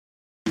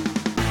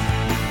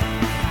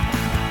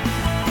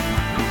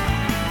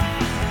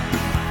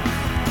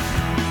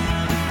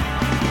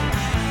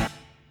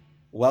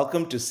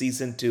Welcome to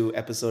Season 2,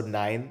 Episode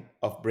 9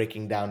 of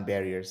Breaking Down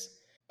Barriers,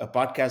 a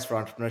podcast for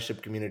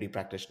entrepreneurship community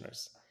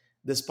practitioners.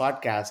 This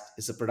podcast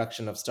is a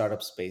production of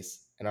Startup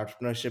Space, an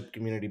entrepreneurship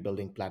community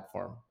building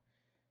platform.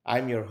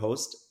 I'm your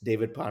host,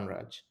 David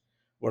Panraj.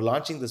 We're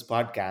launching this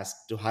podcast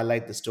to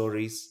highlight the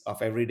stories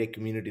of everyday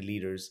community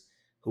leaders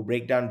who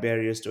break down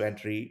barriers to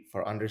entry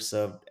for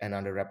underserved and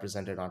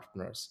underrepresented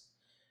entrepreneurs.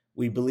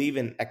 We believe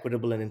in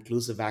equitable and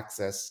inclusive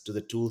access to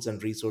the tools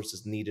and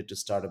resources needed to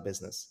start a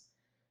business.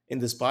 In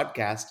this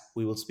podcast,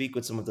 we will speak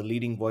with some of the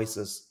leading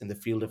voices in the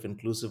field of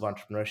inclusive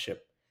entrepreneurship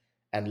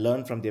and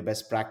learn from their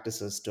best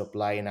practices to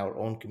apply in our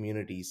own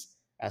communities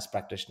as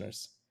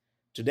practitioners.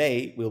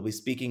 Today, we'll be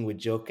speaking with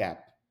Joe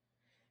Cap.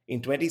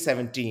 In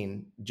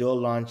 2017, Joe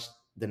launched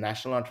the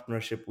National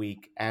Entrepreneurship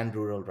Week and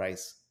Rural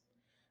Rise.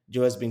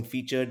 Joe has been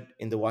featured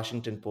in the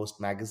Washington Post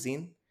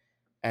magazine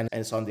and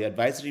is on the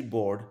advisory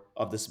board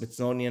of the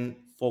Smithsonian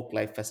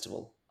Folklife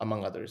Festival,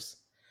 among others.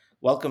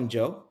 Welcome,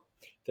 Joe.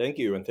 Thank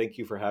you, and thank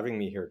you for having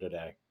me here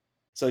today.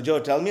 So, Joe,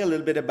 tell me a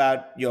little bit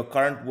about your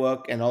current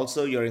work and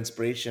also your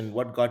inspiration.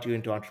 What got you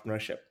into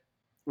entrepreneurship?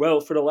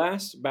 Well, for the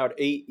last about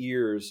 8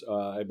 years,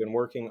 I've been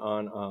working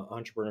on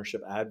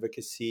entrepreneurship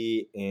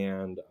advocacy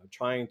and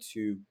trying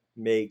to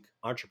make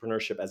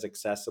entrepreneurship as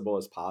accessible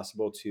as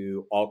possible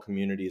to all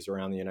communities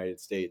around the United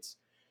States.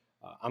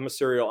 I'm a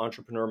serial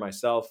entrepreneur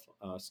myself,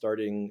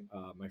 starting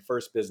my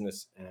first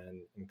business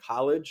in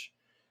college.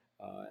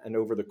 And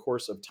over the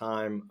course of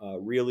time,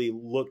 really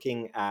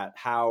looking at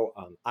how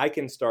I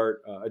can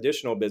start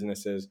additional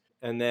businesses.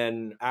 And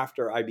then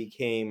after I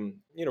became,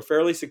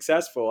 fairly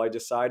successful, I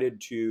decided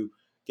to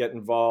get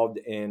involved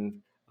in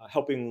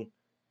helping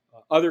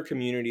other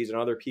communities and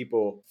other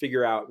people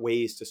figure out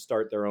ways to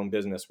start their own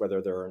business,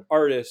 whether they're an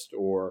artist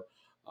or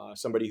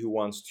somebody who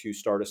wants to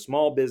start a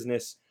small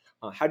business.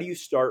 How do you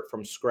start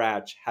from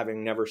scratch,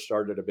 having never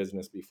started a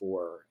business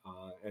before?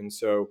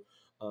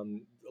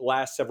 The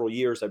last several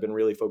years, I've been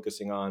really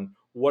focusing on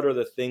what are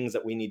the things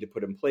that we need to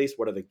put in place,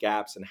 what are the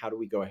gaps, and how do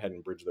we go ahead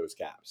and bridge those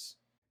gaps?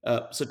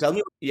 So, tell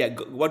me,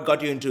 what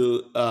got you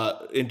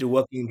into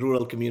working in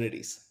rural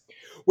communities?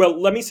 Well,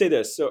 let me say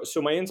this.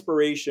 So my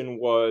inspiration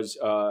was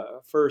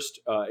first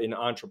in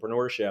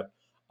entrepreneurship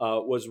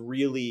was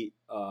really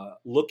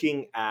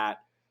looking at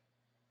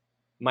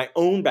my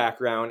own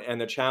background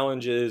and the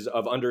challenges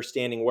of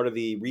understanding what are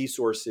the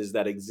resources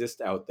that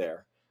exist out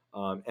there,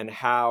 and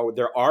how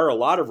there are a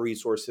lot of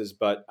resources,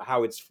 but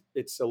how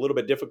it's a little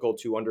bit difficult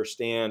to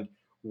understand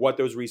what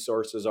those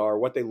resources are,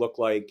 what they look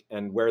like,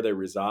 and where they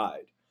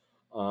reside.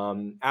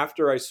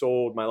 After I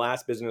sold my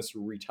last business,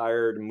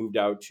 retired, and moved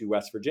out to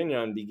West Virginia,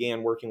 and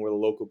began working with a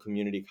local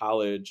community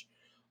college,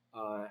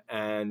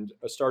 and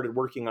started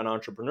working on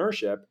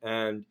entrepreneurship,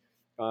 and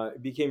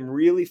became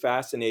really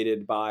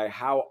fascinated by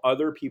how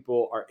other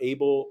people are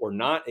able or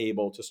not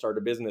able to start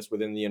a business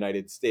within the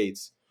United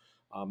States.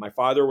 My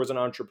father was an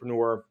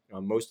entrepreneur.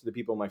 Most of the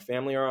people in my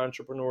family are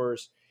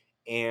entrepreneurs.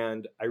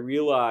 And I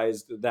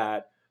realized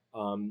that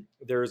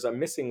there's a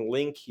missing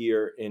link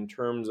here in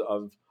terms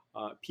of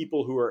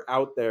people who are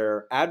out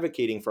there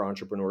advocating for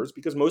entrepreneurs,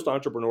 because most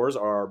entrepreneurs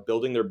are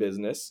building their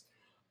business.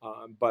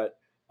 But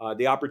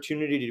the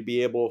opportunity to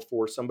be able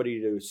for somebody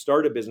to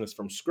start a business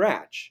from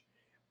scratch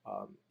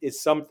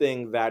is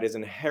something that is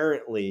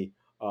inherently,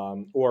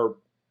 or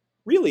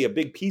really a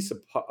big piece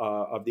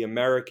of the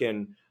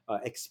American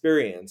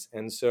experience.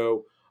 And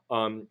so,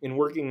 in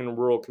working in a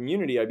rural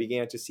community, I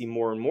began to see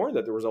more and more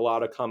that there was a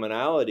lot of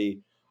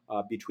commonality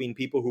between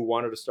people who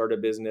wanted to start a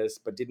business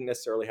but didn't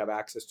necessarily have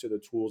access to the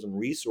tools and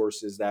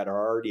resources that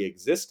are already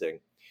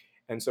existing.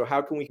 And so,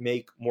 how can we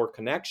make more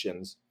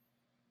connections?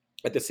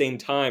 At the same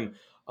time,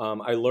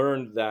 I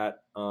learned that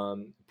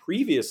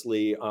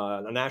previously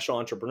a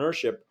National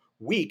Entrepreneurship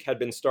Week had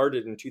been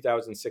started in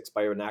 2006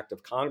 by an act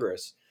of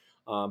Congress.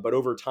 But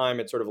over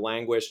time, it sort of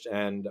languished.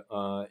 And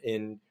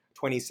in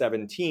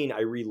 2017,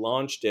 I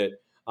relaunched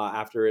it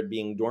after it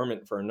being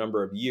dormant for a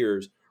number of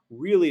years,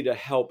 really to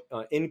help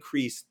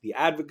increase the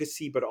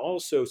advocacy, but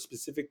also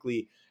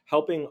specifically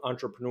helping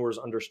entrepreneurs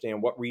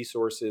understand what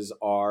resources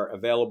are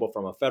available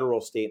from a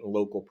federal, state, and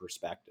local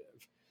perspective.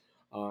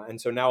 And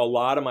so now a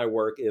lot of my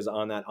work is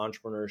on that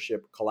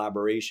entrepreneurship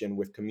collaboration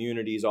with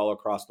communities all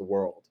across the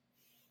world.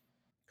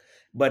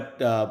 But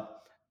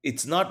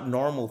it's not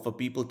normal for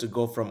people to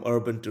go from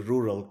urban to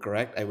rural,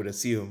 correct? I would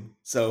assume.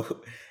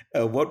 So,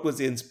 what was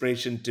the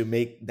inspiration to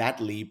make that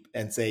leap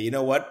and say, you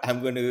know what,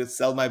 I'm going to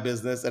sell my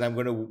business and I'm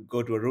going to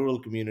go to a rural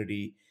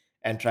community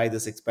and try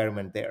this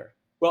experiment there?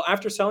 Well,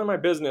 after selling my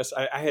business,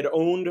 I had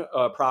owned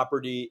a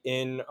property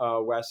in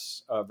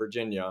West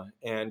Virginia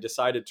and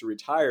decided to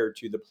retire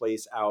to the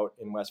place out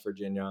in West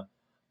Virginia.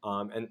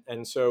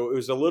 And so it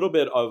was a little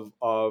bit of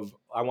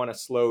I want to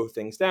slow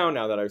things down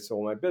now that I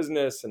sold my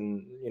business,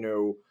 and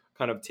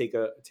kind of take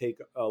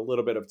a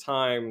little bit of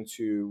time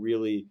to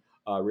really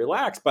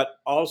relax. But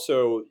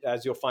also,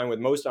 as you'll find with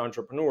most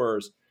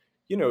entrepreneurs,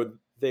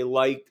 they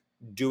like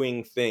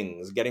doing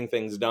things, getting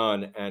things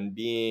done, and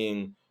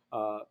being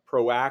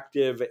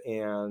proactive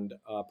and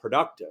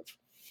productive.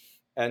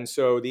 And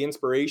so the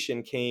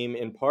inspiration came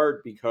in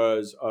part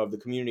because of the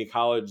community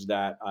college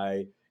that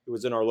it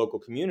was in our local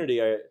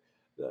community. I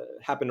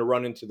happened to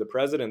run into the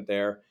president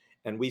there,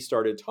 and we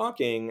started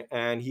talking.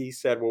 And he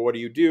said, "Well, what do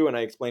you do?" And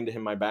I explained to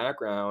him my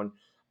background.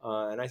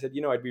 And I said,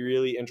 I'd be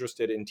really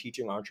interested in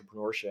teaching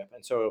entrepreneurship.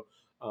 And so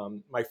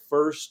my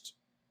first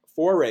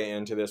foray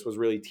into this was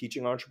really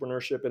teaching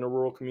entrepreneurship in a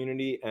rural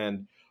community.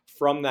 And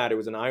from that, it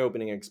was an eye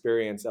opening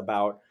experience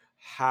about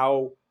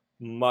how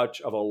much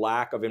of a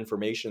lack of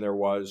information there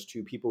was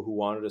to people who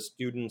wanted as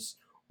students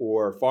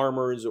or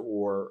farmers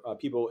or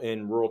people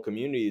in rural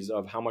communities,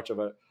 of how much of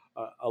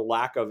a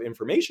lack of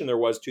information there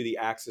was to the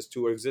access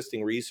to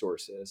existing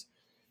resources.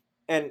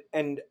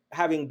 And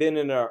having been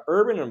in an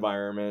urban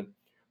environment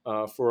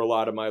for a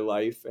lot of my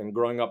life, and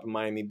growing up in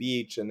Miami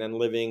Beach and then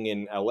living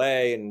in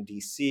LA and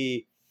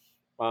DC,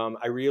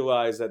 I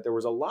realized that there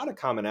was a lot of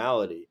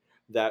commonality.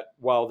 That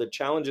while the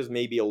challenges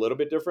may be a little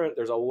bit different,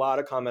 there's a lot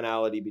of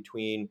commonality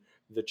between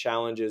the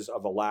challenges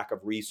of a lack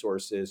of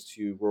resources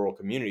to rural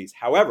communities.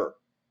 However,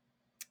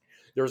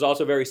 there's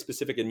also very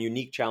specific and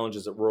unique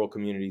challenges that rural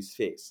communities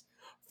face.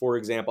 For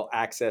example,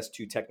 access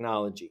to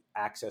technology,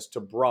 access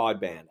to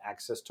broadband,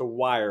 access to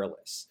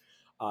wireless,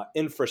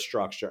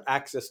 infrastructure,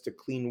 access to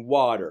clean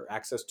water,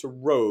 access to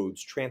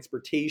roads,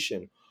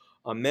 transportation.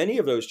 Many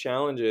of those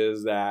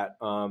challenges that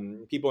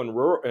people in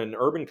rural and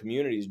urban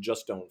communities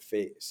just don't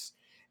face.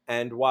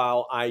 And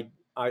while I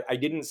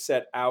didn't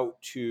set out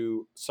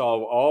to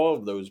solve all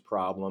of those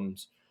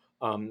problems,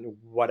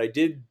 what I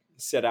did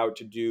set out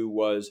to do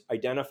was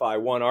identify,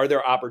 one, are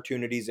there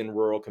opportunities in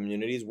rural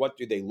communities? What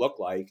do they look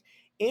like?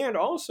 And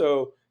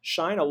also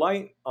shine a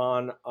light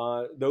on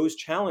those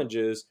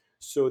challenges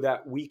so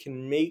that we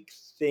can make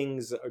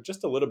things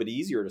just a little bit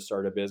easier to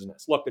start a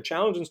business. Look, the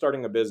challenge in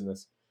starting a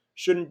business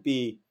shouldn't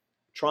be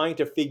trying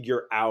to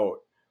figure out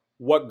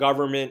what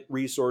government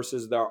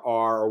resources there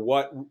are or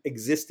what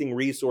existing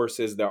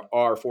resources there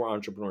are for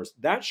entrepreneurs.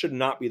 That should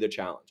not be the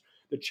challenge.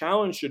 The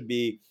challenge should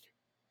be,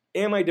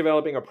 am I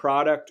developing a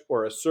product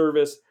or a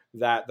service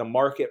that the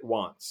market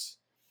wants?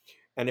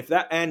 And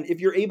if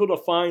you're able to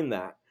find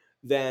that,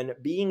 then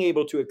being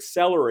able to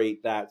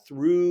accelerate that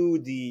through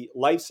the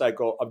life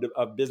cycle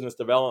of business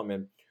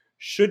development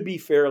should be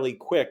fairly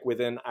quick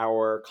within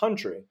our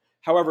country.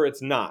 However,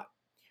 it's not.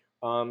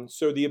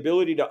 So the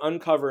ability to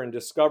uncover and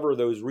discover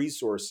those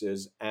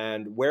resources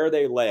and where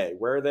they lay,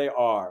 where they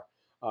are,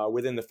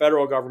 within the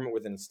federal government,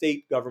 within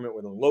state government,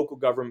 within local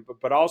government,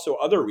 but also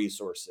other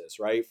resources,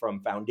 right?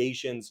 From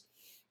foundations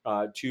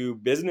to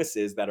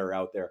businesses that are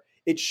out there.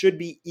 It should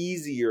be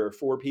easier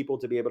for people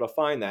to be able to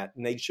find that,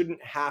 and they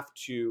shouldn't have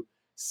to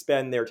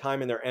spend their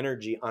time and their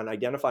energy on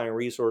identifying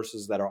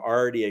resources that are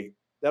already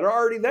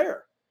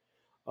there.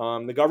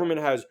 The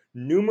government has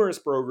numerous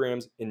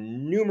programs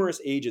and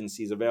numerous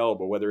agencies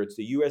available, whether it's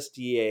the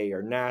USDA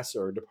or NASA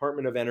or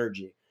Department of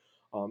Energy.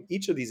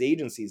 Each of these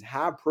agencies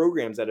have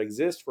programs that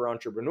exist for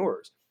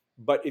entrepreneurs.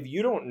 But if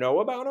you don't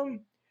know about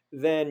them,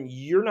 then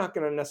you're not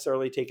going to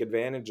necessarily take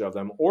advantage of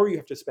them, or you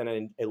have to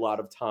spend a lot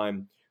of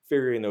time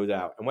figuring those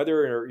out. And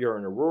whether you're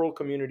in a rural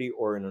community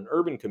or in an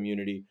urban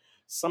community,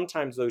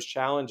 sometimes those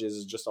challenges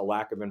is just a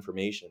lack of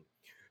information.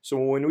 So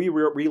when we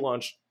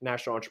relaunched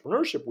National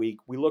Entrepreneurship Week,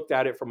 we looked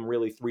at it from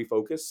really three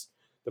focus.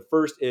 The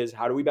first is,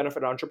 how do we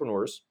benefit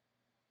entrepreneurs?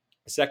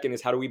 The second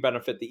is, how do we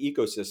benefit the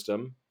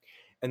ecosystem?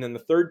 And then the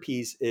third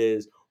piece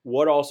is,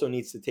 what also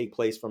needs to take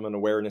place from an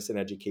awareness and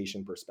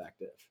education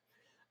perspective.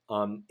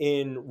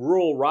 In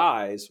Rural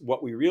Rise,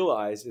 what we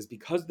realize is,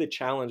 because the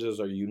challenges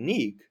are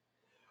unique,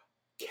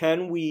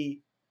 can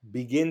we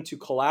begin to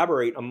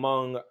collaborate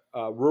among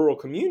rural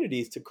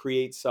communities to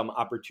create some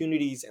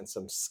opportunities and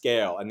some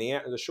scale? And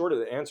the short of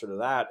the answer to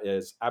that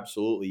is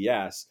absolutely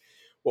yes.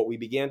 What we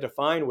began to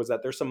find was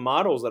that there's some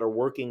models that are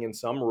working in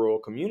some rural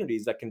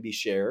communities that can be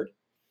shared,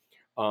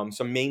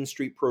 some Main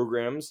Street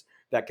programs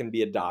that can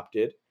be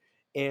adopted.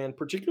 And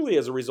particularly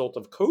as a result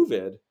of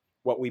COVID,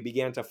 what we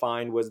began to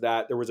find was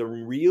that there was a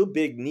real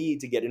big need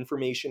to get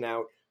information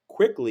out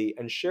quickly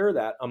and share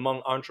that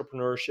among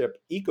entrepreneurship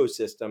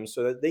ecosystems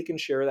so that they can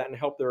share that and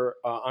help their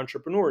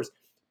entrepreneurs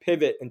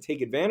pivot and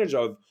take advantage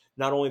of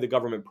not only the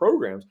government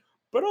programs,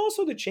 but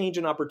also the change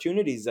in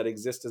opportunities that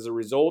exist as a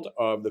result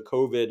of the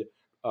COVID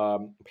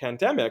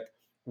pandemic,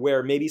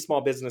 where maybe small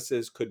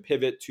businesses could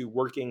pivot to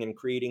working and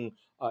creating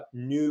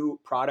new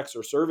products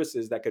or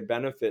services that could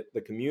benefit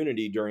the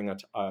community during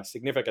a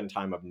significant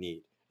time of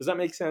need. Does that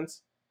make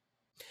sense?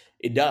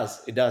 It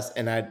does. It does.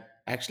 And I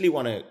actually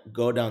want to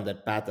go down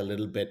that path a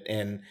little bit.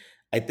 And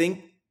I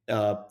think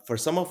for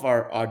some of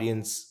our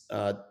audience,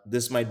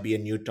 this might be a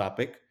new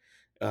topic.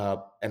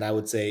 And I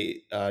would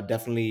say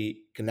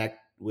definitely connect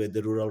with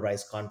the Rural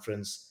Rise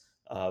Conference.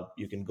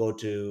 You can go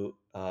to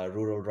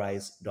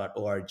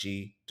ruralrise.org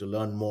to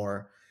learn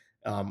more.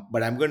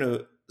 But I'm going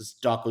to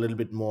talk a little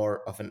bit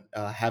more of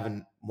have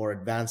a more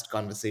advanced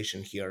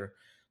conversation here.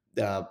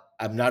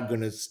 I'm not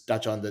going to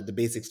touch on the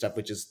basic stuff,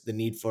 which is the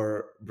need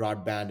for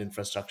broadband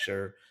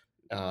infrastructure,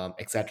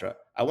 etc.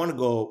 I want to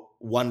go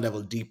one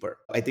level deeper.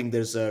 I think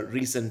there's a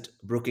recent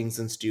Brookings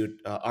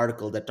Institute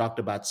article that talked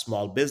about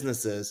small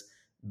businesses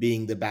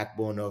being the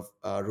backbone of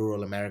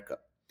rural America.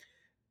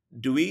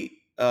 Do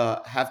we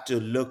have to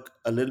look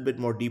a little bit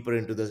more deeper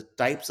into the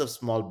types of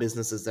small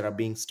businesses that are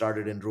being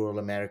started in rural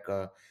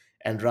America?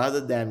 And rather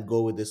than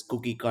go with this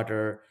cookie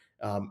cutter,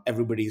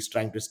 everybody's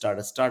trying to start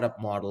a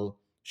startup model,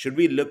 should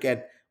we look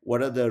at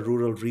what are the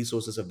rural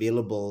resources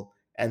available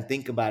and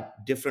think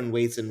about different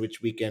ways in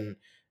which we can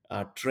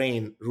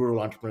train rural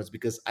entrepreneurs?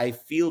 Because I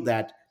feel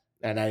that,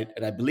 and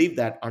I believe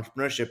that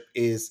entrepreneurship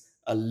is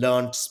a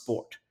learned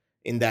sport,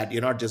 in that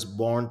you're not just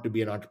born to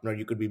be an entrepreneur,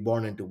 you could be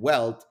born into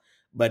wealth,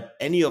 but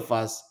any of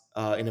us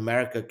in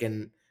America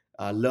can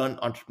learn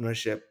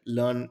entrepreneurship,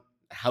 learn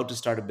how to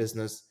start a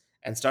business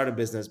and start a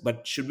business.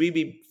 But should we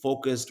be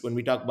focused when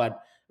we talk about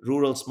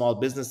rural small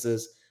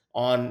businesses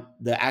on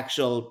the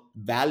actual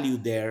value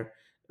there,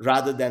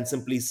 rather than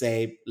simply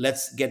say,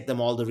 let's get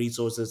them all the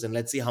resources and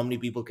let's see how many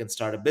people can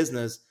start a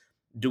business?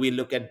 Do we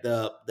look at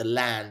the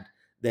land,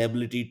 the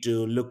ability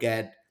to look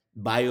at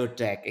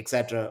biotech,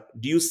 etc.?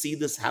 Do you see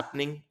this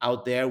happening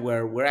out there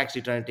where we're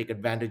actually trying to take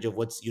advantage of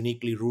what's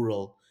uniquely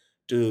rural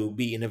to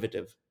be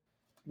innovative?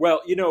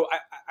 Well,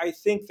 I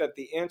think that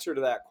the answer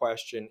to that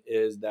question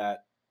is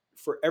that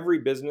for every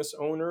business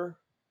owner,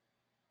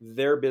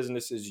 their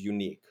business is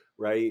unique,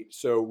 right?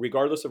 So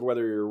regardless of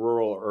whether you're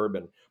rural or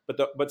urban,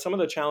 but some of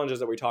the challenges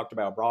that we talked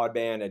about,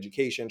 broadband,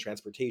 education,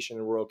 transportation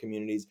in rural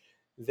communities,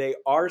 they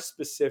are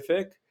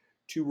specific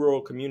to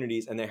rural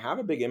communities and they have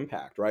a big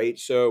impact, right?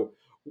 So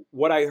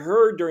what I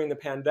heard during the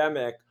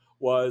pandemic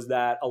was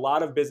that a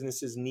lot of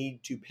businesses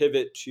need to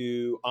pivot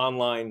to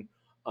online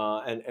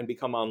and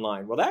become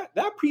online. Well,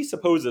 that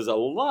presupposes a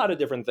lot of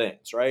different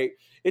things, right?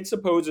 It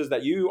supposes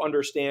that you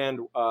understand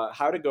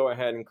how to go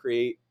ahead and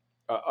create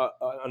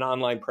an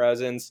online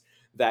presence,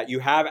 that you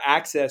have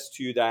access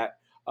to that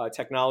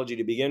technology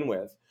to begin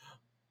with,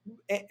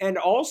 and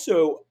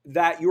also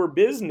that your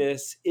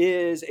business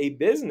is a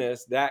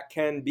business uh,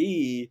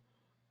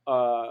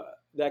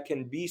 that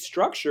can be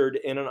structured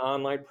in an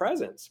online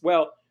presence.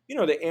 Well,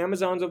 the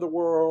Amazons of the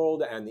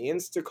world and the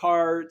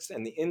Instacarts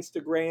and the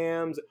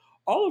Instagrams,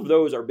 all of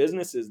those are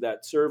businesses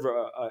that serve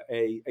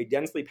a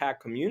densely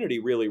packed community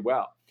really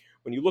well.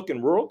 When you look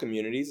in rural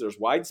communities, there's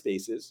wide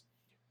spaces,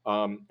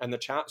 and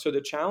so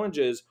the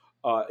challenges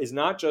is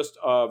not just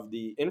of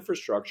the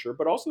infrastructure,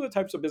 but also the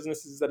types of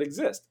businesses that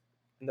exist.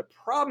 And the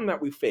problem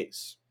that we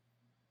face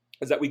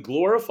is that we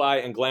glorify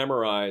and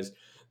glamorize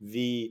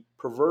the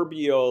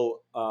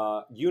proverbial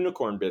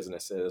unicorn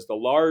businesses, the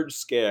large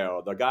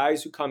scale, the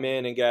guys who come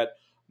in and get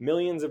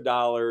millions of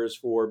dollars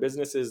for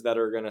businesses that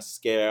are going to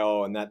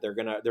scale, and that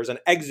there's an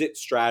exit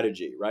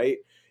strategy, right?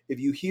 If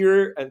you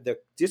hear the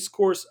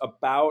discourse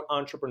about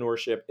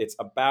entrepreneurship, it's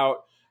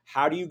about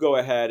how do you go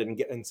ahead and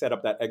get and set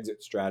up that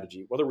exit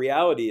strategy. Well, the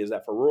reality is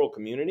that for rural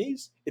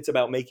communities, it's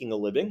about making a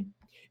living,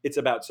 it's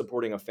about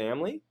supporting a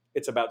family,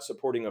 it's about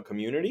supporting a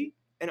community,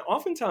 and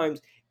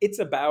oftentimes it's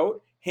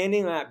about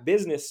handing that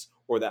business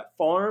or that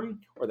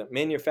farm or that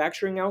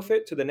manufacturing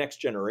outfit to the next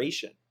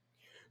generation.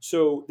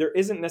 So there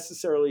isn't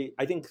necessarily,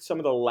 I think, some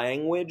of the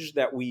language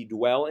that we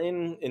dwell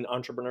in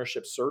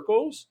entrepreneurship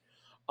circles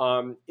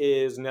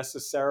is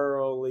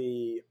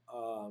necessarily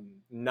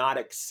not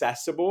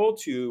accessible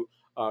to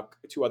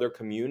other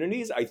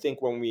communities. I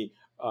think when we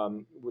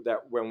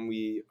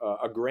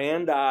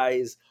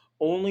aggrandize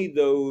only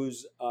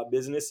those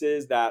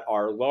businesses that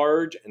are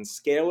large and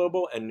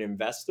scalable and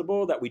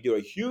investable, that we do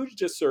a huge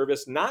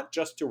disservice not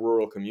just to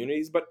rural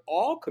communities but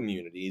all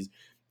communities,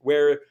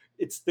 where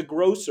it's the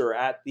grocer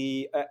at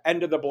the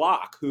end of the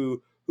block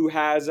who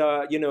has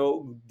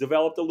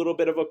developed a little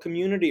bit of a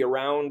community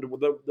around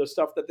the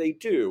stuff that they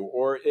do,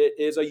 or it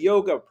is a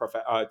yoga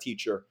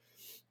teacher,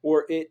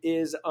 or it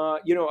is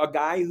a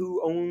guy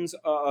who owns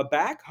a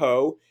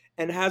backhoe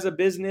and has a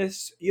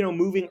business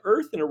moving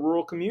earth in a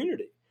rural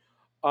community.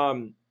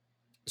 um,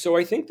 so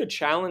I think the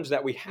challenge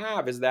that we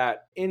have is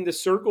that in the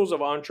circles of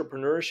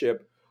entrepreneurship,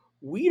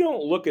 we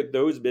don't look at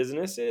those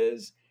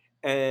businesses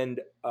and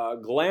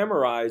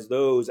glamorize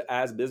those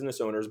as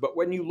business owners. But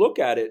when you look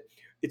at it,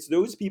 it's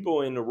those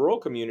people in the rural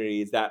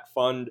communities that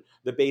fund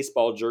the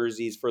baseball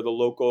jerseys for the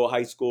local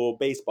high school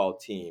baseball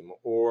team,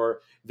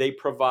 or they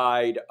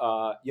provide,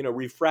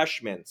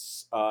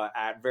 refreshments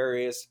at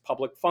various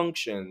public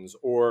functions,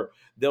 or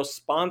they'll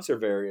sponsor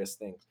various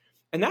things.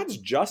 And that's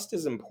just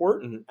as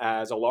important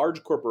as a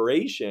large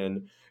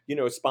corporation,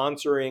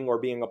 sponsoring or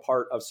being a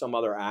part of some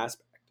other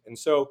aspect. And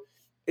so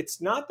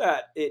it's not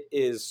that it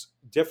is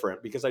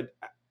different,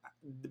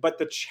 but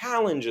the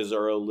challenges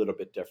are a little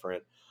bit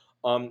different.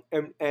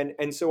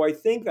 And so I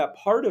think that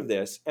part of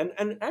this, and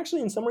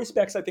actually in some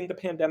respects, I think the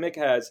pandemic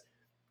has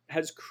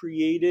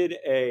created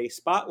a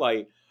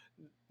spotlight.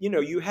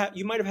 You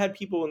might have had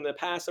people in the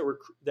past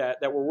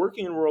that were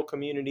working in rural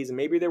communities, and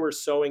maybe they were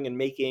sewing and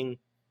making,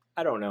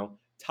 I don't know,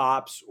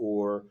 tops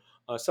or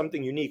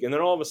something unique, and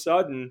then all of a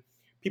sudden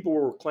people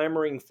were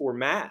clamoring for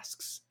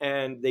masks,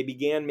 and they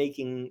began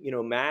making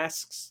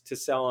masks to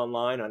sell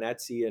online on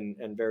Etsy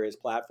and various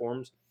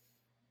platforms.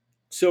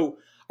 So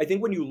I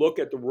think when you look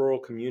at the rural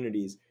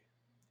communities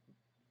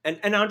and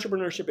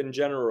entrepreneurship in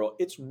general,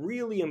 it's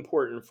really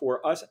important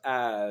for us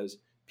as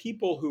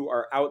people who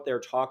are out there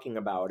talking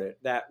about it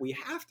that we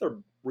have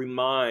to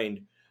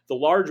remind the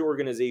large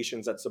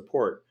organizations that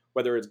support,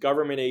 whether it's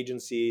government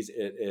agencies,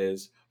 it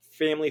is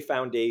family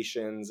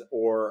foundations,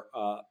 or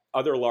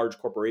other large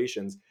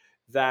corporations,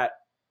 that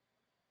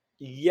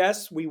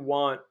yes, we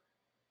want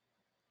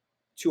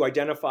to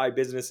identify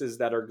businesses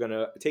that are going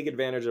to take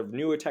advantage of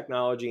newer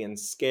technology and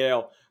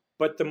scale.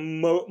 But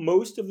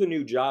most of the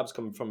new jobs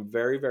come from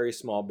very, very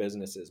small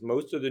businesses.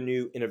 Most of the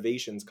new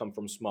innovations come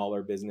from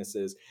smaller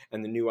businesses,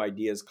 and the new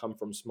ideas come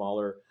from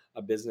smaller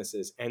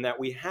businesses. And that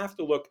we have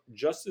to look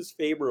just as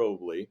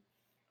favorably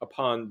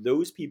upon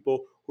those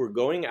people who are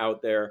going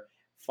out there,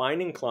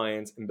 finding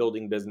clients, and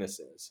building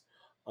businesses.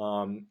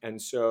 And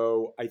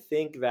so I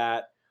think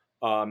that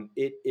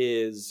it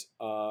is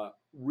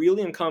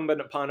really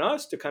incumbent upon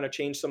us to kind of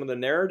change some of the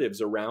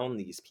narratives around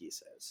these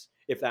pieces,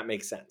 if that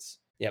makes sense.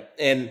 Yep.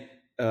 And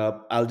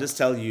I'll just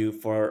tell you,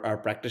 for our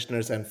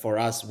practitioners and for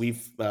us,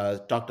 we've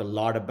talked a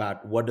lot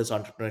about what does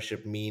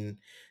entrepreneurship mean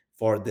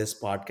for this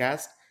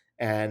podcast.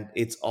 And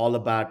it's all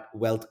about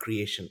wealth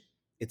creation.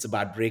 It's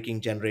about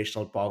breaking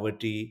generational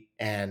poverty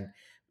and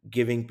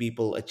giving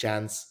people a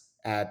chance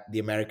at the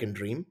American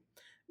dream.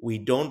 We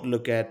don't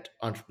look at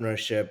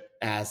entrepreneurship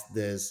as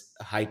this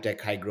high tech,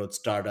 high growth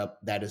startup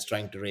that is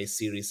trying to raise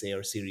Series A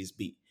or Series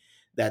B.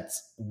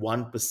 That's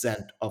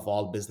 1% of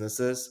all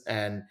businesses.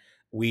 And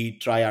we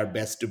try our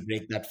best to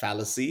break that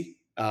fallacy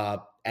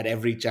at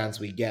every chance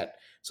we get.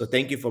 So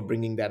thank you for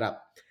bringing that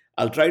up.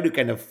 I'll try to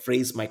kind of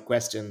phrase my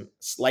question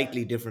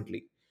slightly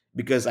differently,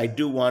 because I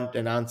do want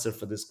an answer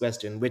for this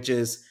question, which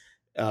is,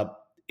 uh,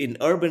 in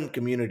urban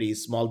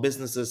communities, small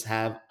businesses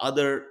have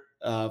other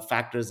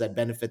factors that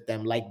benefit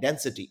them, like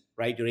density,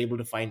 right? You're able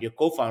to find your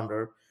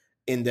co-founder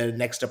in the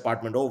next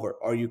apartment over,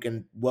 or you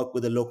can work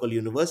with a local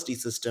university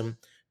system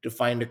to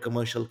find a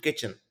commercial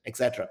kitchen,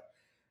 etc.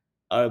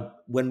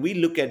 When we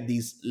look at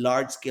these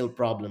large scale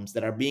problems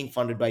that are being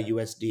funded by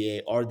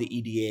USDA or the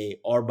EDA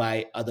or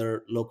by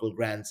other local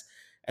grants,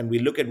 and we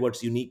look at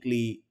what's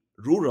uniquely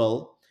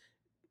rural,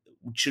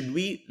 should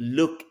we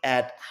look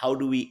at how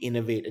do we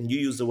innovate? And you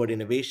use the word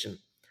innovation.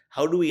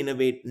 How do we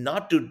innovate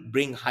not to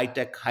bring high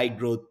tech, high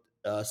growth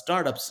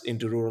startups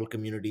into rural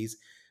communities,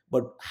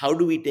 but how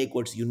do we take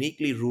what's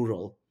uniquely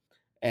rural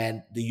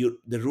and the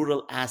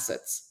rural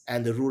assets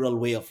and the rural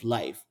way of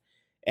life,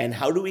 and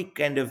how do we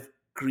kind of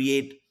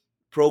create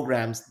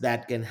programs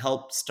that can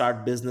help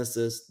start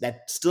businesses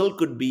that still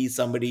could be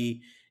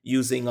somebody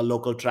using a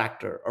local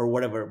tractor or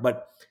whatever.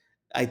 But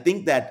I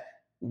think that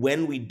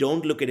when we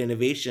don't look at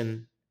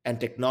innovation and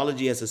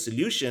technology as a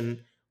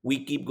solution,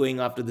 we keep going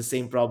after the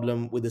same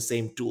problem with the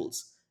same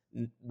tools.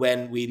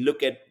 When we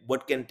look at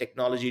what can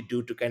technology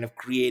do to kind of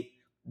create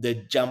the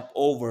jump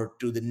over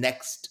to the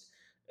next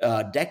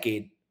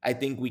decade, I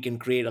think we can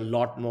create a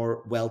lot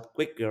more wealth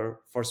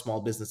quicker for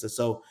small businesses.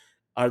 So,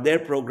 are there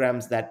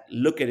programs that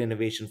look at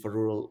innovation for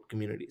rural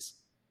communities?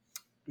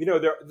 You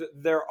know,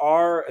 there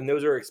are, and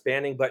those are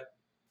expanding, but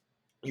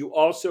you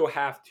also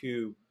have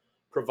to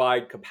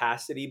provide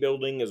capacity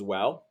building as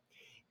well.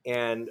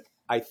 And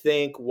I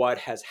think what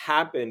has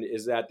happened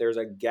is that there's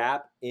a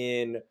gap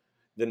in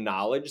the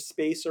knowledge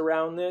space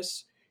around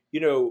this.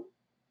 You know,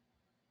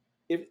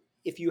 if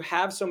if you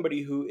have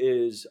somebody who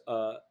is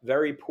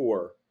very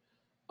poor,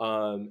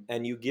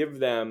 and you give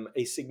them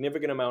a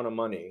significant amount of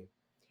money,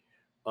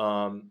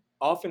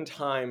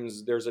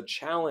 oftentimes there's a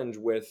challenge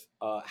with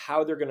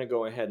how they're going to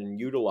go ahead and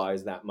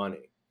utilize that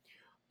money.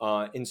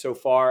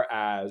 Insofar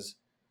as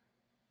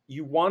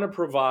you want to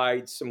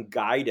provide some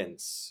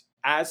guidance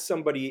as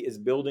somebody is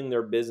building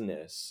their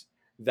business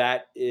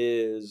that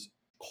is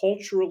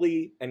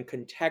culturally and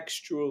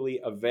contextually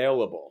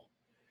available.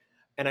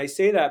 And I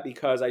say that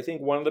because I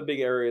think one of the big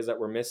areas that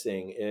we're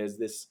missing is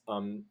this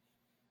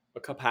a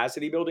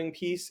capacity building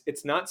piece.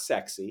 It's not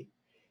sexy.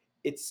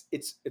 It's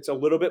a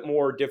little bit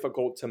more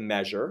difficult to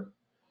measure,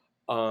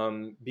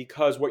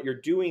 because what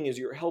you're doing is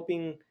you're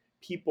helping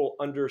people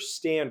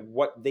understand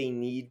what they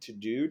need to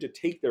do to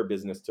take their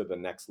business to the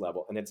next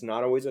level, and it's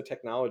not always a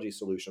technology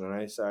solution. And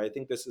I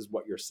think this is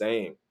what you're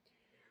saying.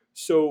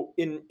 So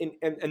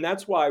and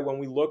that's why when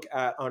we look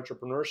at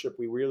entrepreneurship,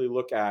 we really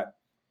look at,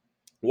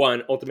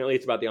 one, ultimately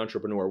it's about the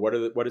entrepreneur. What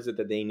is it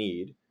that they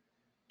need?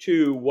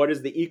 Two, what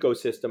is the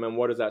ecosystem and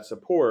what does that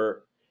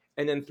support?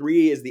 And then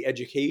three is the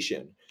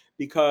education,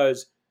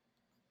 because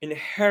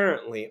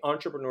inherently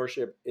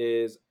entrepreneurship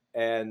is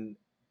an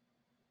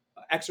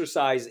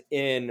exercise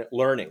in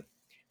learning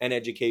and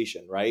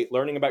education, right?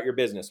 Learning about your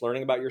business,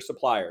 learning about your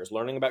suppliers,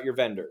 learning about your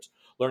vendors,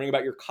 learning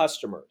about your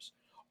customers,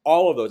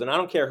 all of those. And I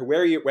don't care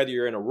whether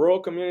you're in a rural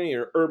community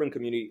or an urban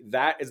community,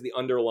 that is the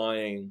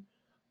underlying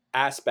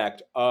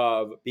aspect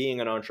of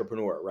being an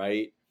entrepreneur,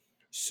 right?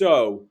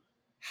 So,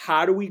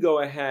 how do we go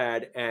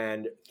ahead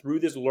and,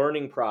 through this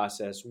learning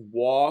process,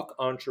 walk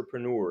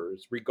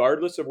entrepreneurs,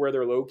 regardless of where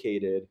they're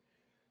located,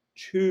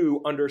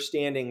 to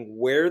understanding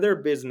where their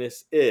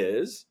business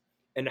is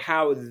and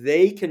how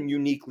they can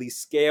uniquely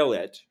scale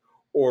it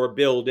or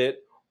build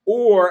it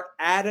or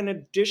add an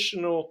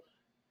additional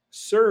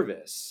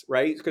service,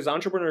 right? Because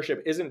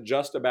entrepreneurship isn't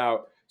just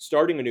about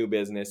starting a new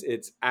business,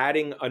 it's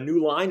adding a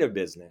new line of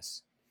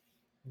business.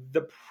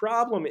 The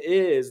problem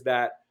is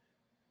that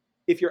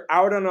if you're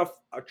out on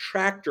a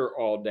tractor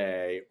all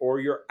day, or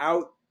you're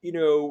out,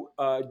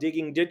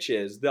 digging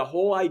ditches, the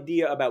whole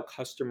idea about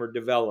customer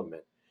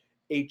development,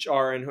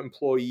 HR and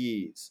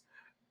employees,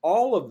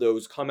 all of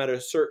those come at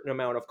a certain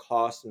amount of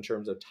cost in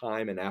terms of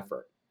time and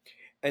effort.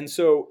 And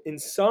so, in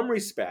some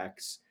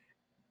respects,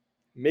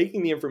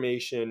 making the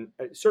information,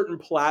 certain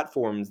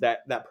platforms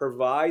that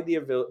provide the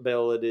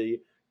ability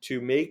to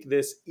make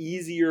this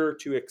easier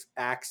to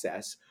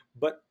access,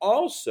 but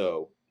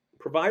also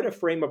provide a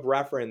frame of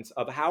reference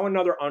of how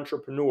another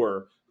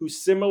entrepreneur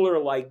who's similar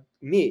like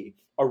me,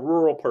 a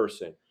rural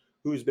person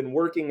who's been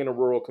working in a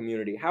rural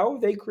community, how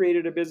they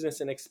created a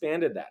business and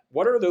expanded that.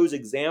 What are those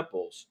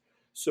examples,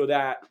 so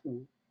that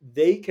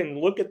they can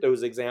look at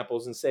those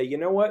examples and say, you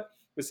know what,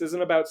 this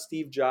isn't about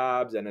Steve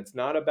Jobs, and it's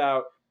not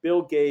about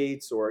Bill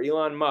Gates or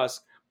Elon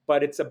Musk,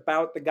 but it's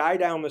about the guy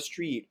down the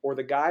street or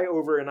the guy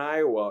over in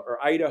Iowa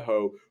or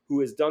Idaho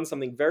who has done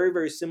something very,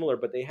 very similar,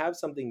 but they have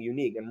something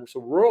unique. And so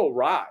Rural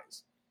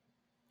Rise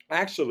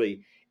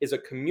actually is a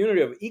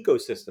community of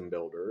ecosystem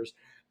builders.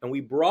 And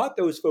we brought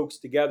those folks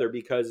together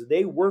because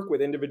they work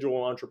with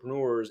individual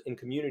entrepreneurs in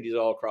communities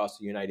all across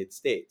the United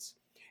States.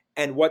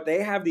 And what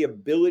they have the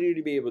ability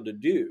to be able to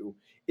do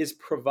is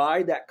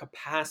provide that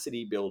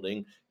capacity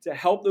building to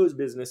help those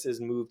businesses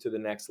move to the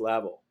next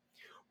level.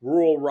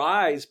 Rural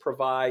Rise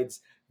provides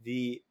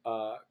the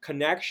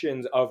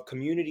connections of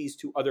communities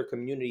to other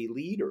community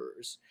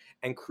leaders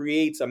and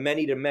creates a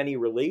many-to-many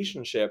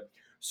relationship,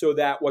 so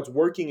that what's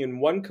working in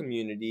one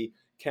community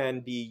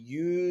can be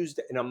used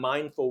in a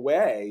mindful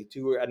way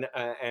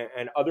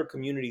and other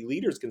community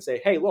leaders can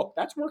say, hey, look,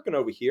 that's working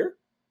over here.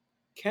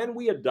 Can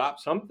we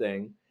adopt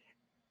something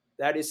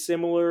that is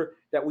similar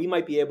that we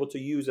might be able to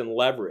use and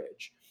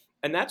leverage?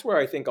 And that's where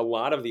I think a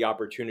lot of the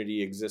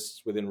opportunity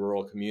exists within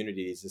rural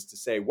communities, is to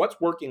say, what's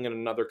working in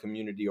another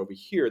community over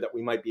here that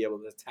we might be able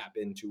to tap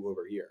into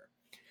over here.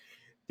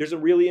 There's a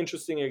really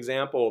interesting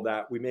example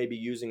that we may be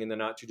using in the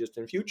not too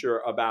distant future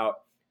about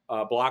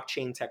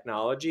blockchain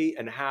technology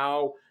and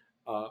how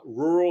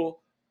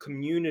rural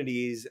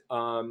communities,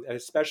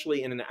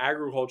 especially in an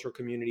agriculture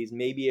communities,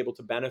 may be able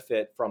to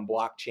benefit from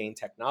blockchain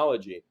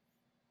technology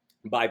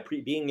by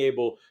being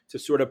able to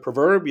sort of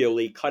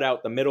proverbially cut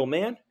out the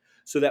middleman,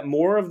 so that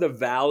more of the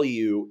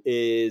value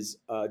is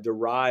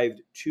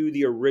derived to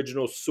the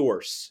original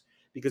source.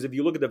 Because if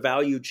you look at the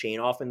value chain,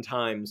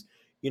 oftentimes,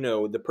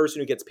 the person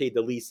who gets paid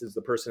the least is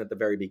the person at the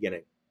very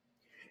beginning.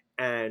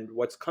 And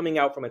what's coming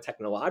out from a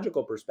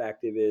technological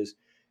perspective is,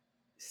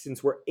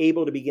 since we're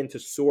able to begin to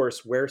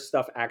source where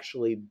stuff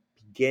actually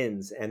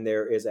begins, and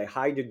there is a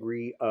high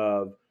degree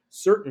of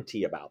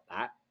certainty about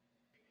that,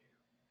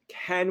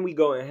 can we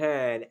go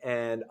ahead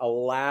and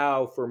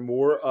allow for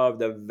more of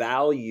the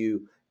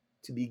value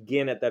to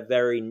begin at the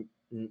very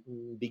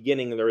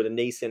beginning, or the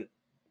nascent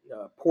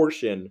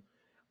portion,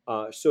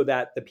 so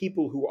that the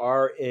people who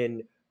are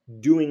in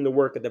doing the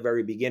work at the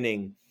very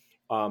beginning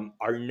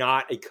are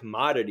not a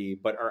commodity,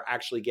 but are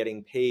actually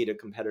getting paid a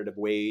competitive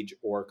wage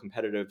or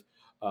competitive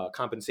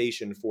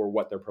compensation for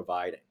what they're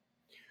providing.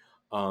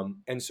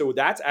 And so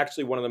that's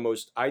actually one of the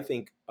most, I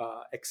think,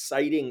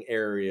 exciting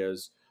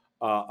areas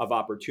of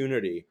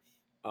opportunity,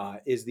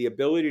 is the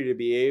ability to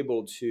be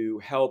able to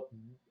help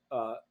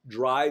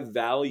drive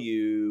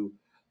value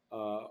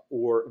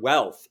or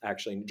wealth,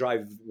 actually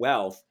drive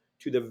wealth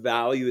to the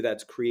value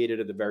that's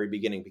created at the very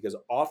beginning, because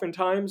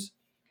oftentimes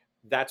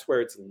that's where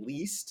it's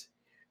least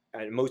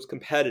and most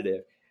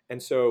competitive.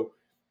 And so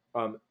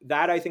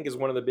that, I think, is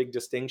one of the big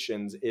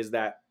distinctions, is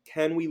that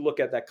can we look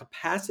at that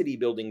capacity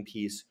building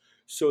piece,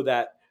 so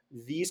that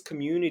these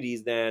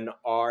communities then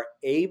are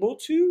able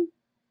to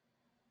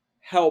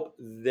help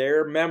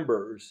their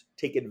members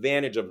take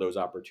advantage of those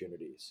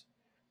opportunities,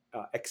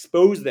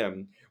 expose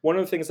them. One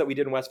of the things that we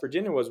did in West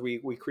Virginia was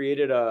we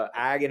created a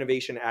Ag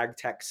Innovation Ag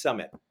Tech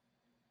Summit.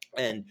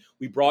 And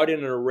we brought in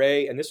an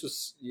array, and this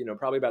was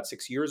probably about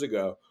 6 years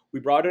ago. We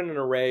brought in an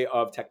array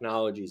of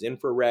technologies,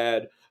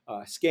 infrared,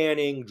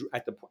 scanning.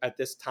 At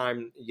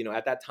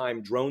that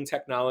time, drone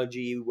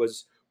technology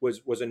was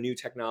a new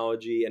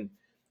technology, and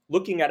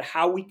looking at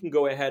how we can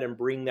go ahead and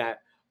bring that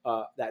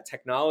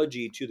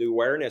technology to the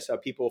awareness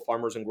of people,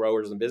 farmers and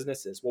growers and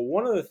businesses. Well,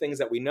 one of the things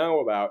that we know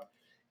about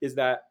is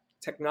that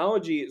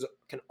technology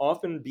can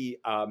often be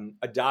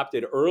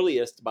adopted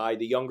earliest by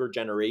the younger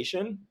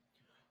generation,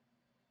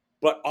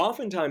 but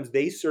oftentimes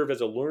they serve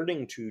as a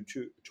learning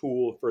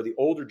tool for the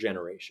older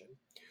generation.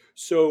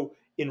 So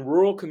in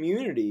rural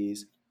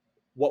communities,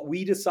 what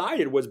we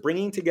decided was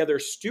bringing together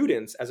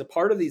students as a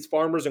part of these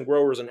farmers and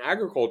growers and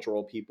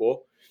agricultural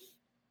people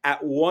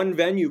at one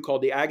venue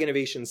called the Ag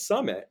Innovation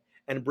Summit,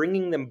 and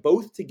bringing them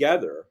both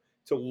together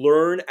to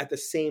learn at the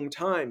same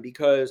time,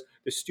 because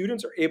the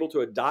students are able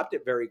to adopt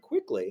it very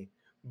quickly,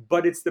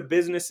 but it's the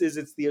businesses,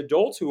 it's the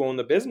adults who own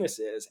the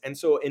businesses. And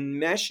so in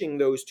meshing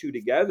those two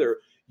together,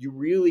 you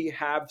really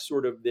have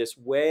sort of this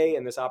way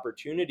and this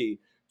opportunity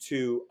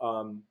to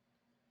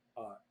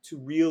to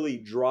really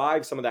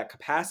drive some of that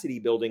capacity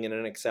building in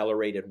an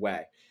accelerated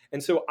way.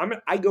 And so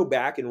I go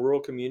back in rural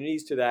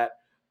communities to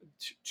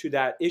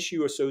that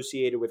issue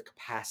associated with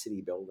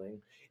capacity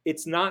building.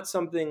 It's not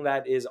something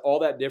that is all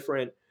that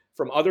different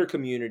from other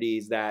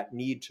communities that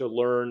need to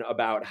learn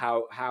about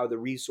how the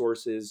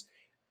resources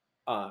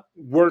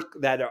work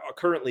that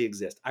currently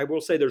exist. I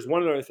will say there's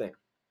one other thing.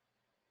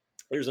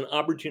 There's an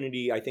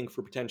opportunity, I think,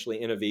 for potentially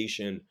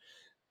innovation.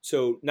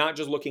 So not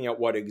just looking at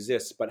what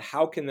exists, but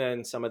how can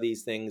then some of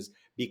these things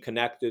be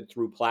connected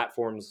through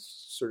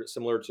platforms sort of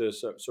similar to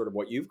sort of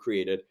what you've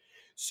created,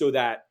 so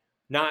that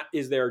not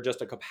is there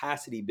just a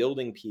capacity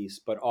building piece,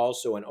 but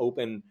also an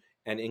open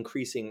and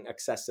increasing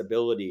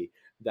accessibility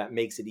that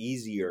makes it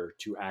easier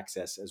to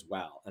access as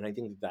well. And I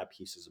think that that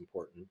piece is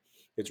important.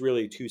 It's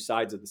really two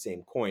sides of the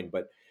same coin.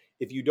 But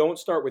if you don't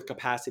start with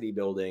capacity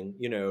building,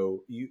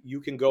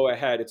 you can go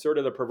ahead. It's sort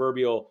of the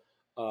proverbial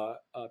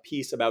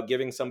piece about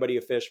giving somebody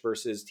a fish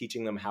versus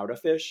teaching them how to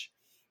fish.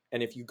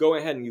 And if you go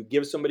ahead and you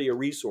give somebody a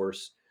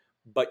resource,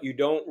 but you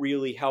don't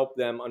really help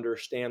them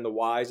understand the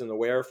whys and the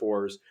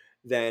wherefores,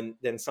 then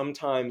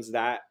sometimes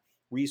that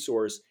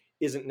resource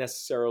isn't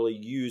necessarily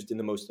used in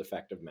the most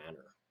effective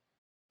manner.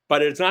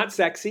 But it's not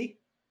sexy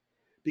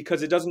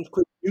because it doesn't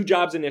create new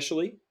jobs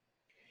initially.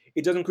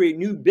 It doesn't create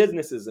new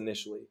businesses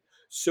initially.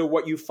 So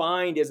what you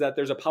find is that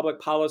there's a public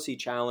policy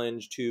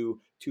challenge to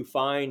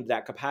find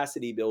that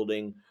capacity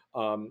building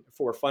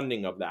for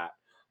funding of that,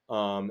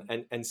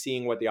 and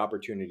seeing what the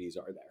opportunities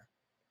are there.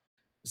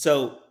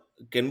 So,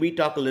 can we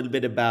talk a little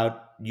bit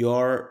about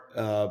your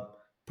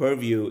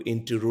purview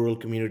into rural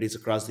communities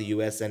across the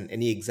US and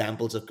any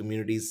examples of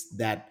communities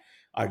that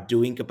are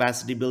doing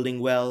capacity building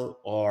well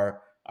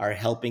or are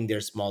helping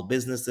their small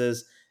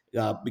businesses?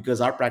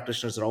 Because our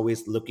practitioners are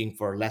always looking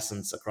for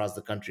lessons across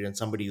the country and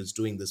somebody who's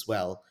doing this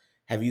well.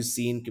 Have you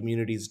seen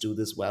communities do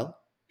this well?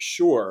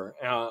 Sure.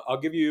 I'll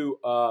give you,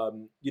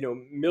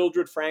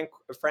 Mildred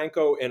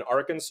Franco in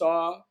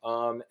Arkansas,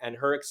 and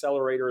her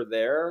accelerator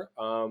there.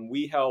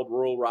 We held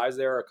Rural Rise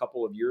there a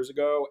couple of years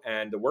ago,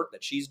 and the work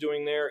that she's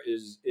doing there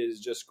is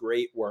just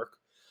great work.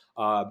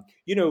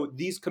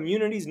 These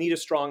communities need a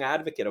strong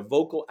advocate, a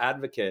vocal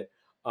advocate,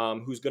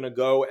 who's going to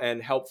go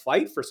and help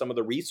fight for some of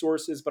the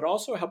resources, but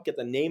also help get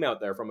the name out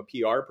there from a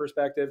PR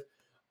perspective.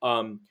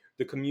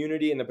 The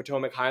community in the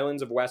Potomac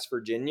Highlands of West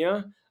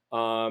Virginia,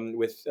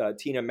 with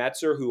Tina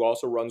Metzer, who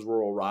also runs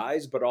Rural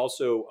Rise, but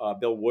also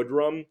Bill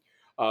Woodrum,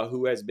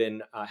 who has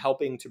been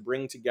helping to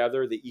bring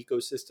together the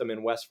ecosystem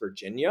in West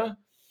Virginia,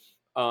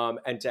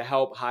 and to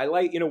help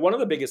highlight. One of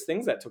the biggest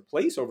things that took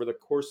place over the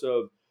course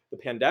of the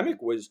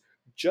pandemic was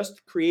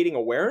just creating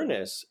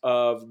awareness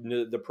of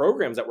the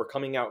programs that were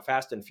coming out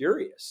fast and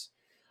furious.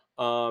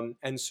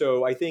 And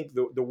so I think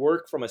the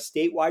work from a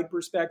statewide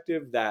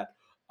perspective that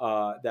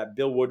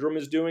Bill Woodrum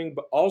is doing,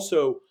 but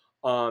also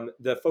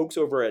the folks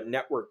over at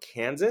Network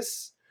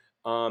Kansas,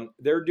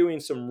 they're doing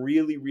some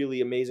really, really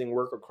amazing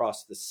work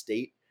across the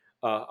state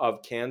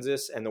of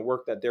Kansas, and the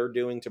work that they're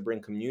doing to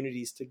bring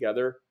communities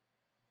together.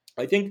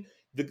 I think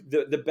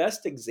the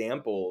best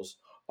examples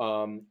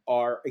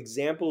are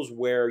examples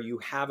where you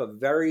have a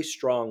very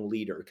strong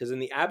leader, because in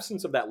the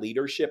absence of that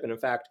leadership, and in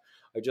fact,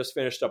 I just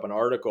finished up an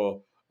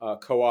article,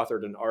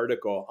 co-authored an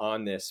article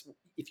on this.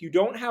 If you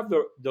don't have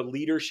the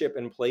leadership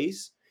in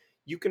place,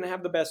 you can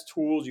have the best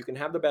tools, you can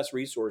have the best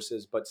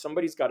resources, but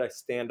somebody's got to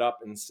stand up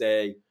and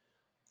say,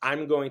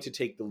 I'm going to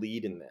take the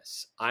lead in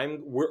this.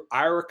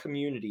 Our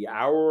community,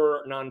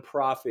 our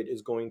nonprofit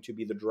is going to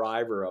be the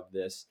driver of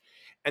this.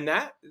 And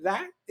that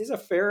is a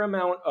fair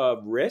amount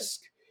of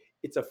risk.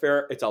 It's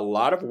a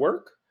lot of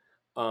work.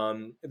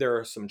 There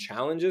are some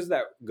challenges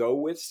that go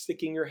with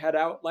sticking your head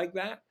out like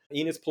that.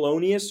 Enos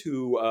Polonius,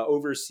 who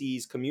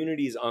oversees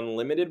Communities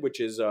Unlimited, which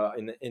is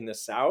in the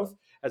South,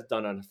 has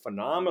done a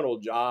phenomenal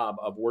job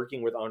of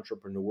working with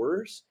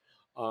entrepreneurs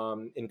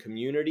in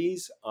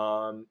communities.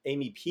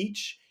 Amy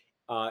Peach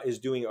is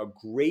doing a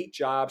great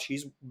job.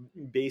 She's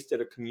based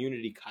at a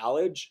community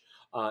college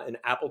in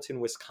Appleton,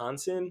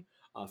 Wisconsin,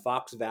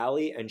 Fox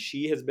Valley, and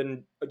she has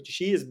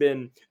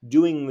been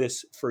doing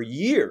this for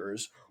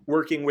years,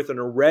 working with an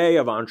array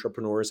of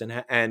entrepreneurs,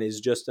 and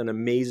is just an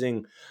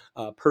amazing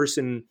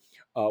person,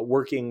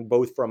 working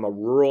both from a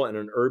rural and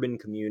an urban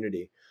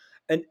community.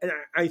 And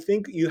I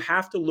think you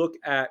have to look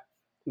at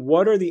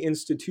what are the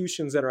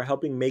institutions that are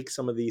helping make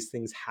some of these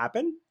things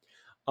happen,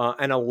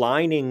 and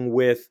aligning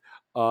with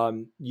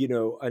an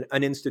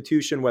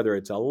institution, whether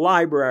it's a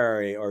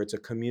library or it's a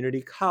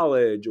community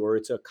college or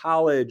it's a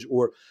college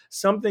or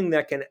something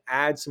that can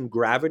add some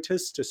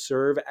gravitas to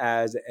serve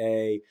as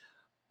a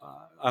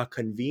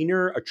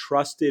convener, a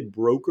trusted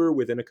broker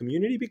within a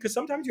community. Because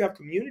sometimes you have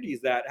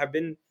communities that have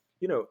been,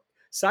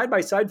 side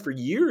by side for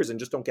years and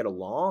just don't get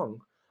along,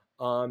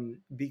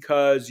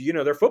 because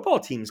their football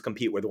teams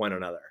compete with one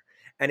another.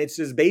 And it's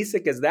as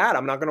basic as that.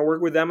 I'm not going to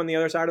work with them on the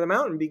other side of the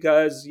mountain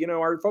because,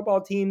 our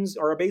football teams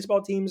or our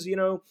baseball teams,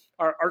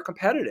 are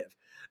competitive.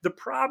 The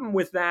problem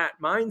with that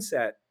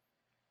mindset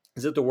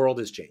is that the world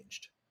has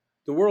changed.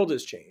 The world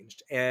has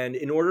changed. And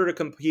in order to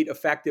compete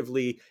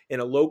effectively in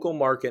a local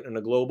market and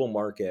a global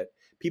market,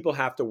 people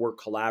have to work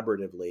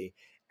collaboratively,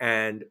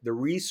 and the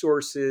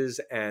resources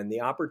and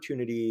the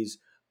opportunities,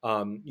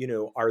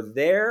 are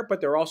there,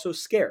 but they're also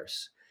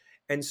scarce.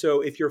 And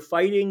so if you're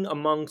fighting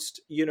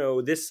amongst,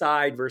 this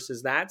side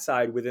versus that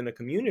side within a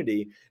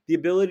community, the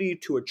ability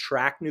to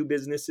attract new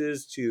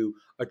businesses, to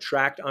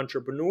attract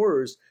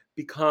entrepreneurs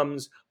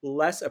becomes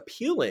less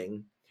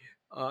appealing,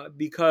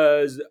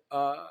 because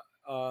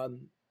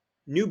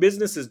new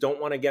businesses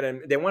don't want to get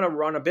in, they want to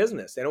run a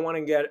business. They don't want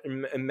to get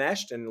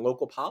enmeshed in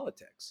local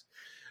politics.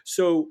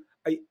 So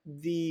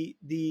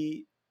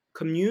the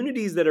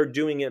communities that are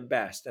doing it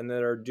best and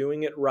that are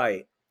doing it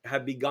right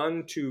have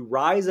begun to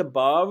rise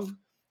above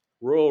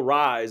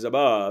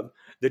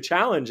the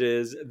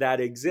challenges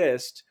that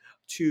exist,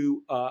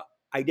 to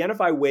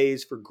identify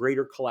ways for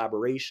greater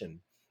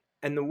collaboration.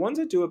 And the ones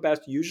that do it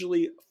best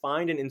usually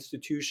find an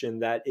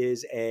institution that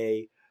is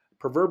a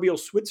proverbial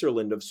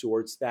Switzerland of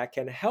sorts, that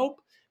can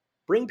help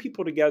bring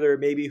people together,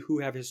 maybe who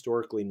have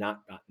historically not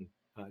gotten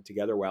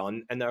together well.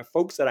 And the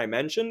folks that I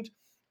mentioned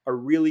are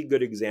really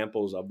good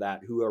examples of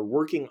that, who are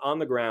working on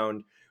the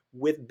ground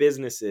with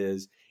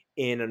businesses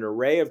in an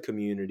array of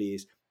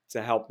communities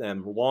to help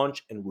them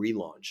launch and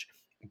relaunch.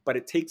 But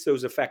it takes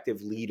those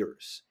effective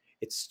leaders.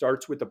 It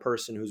starts with the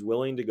person who's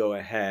willing to go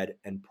ahead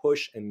and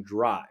push and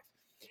drive.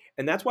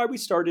 And that's why we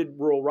started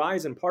Rural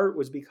Rise, in part,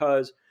 was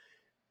because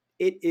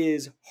it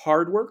is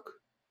hard work.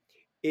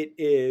 It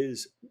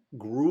is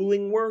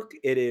grueling work.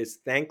 It is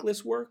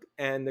thankless work.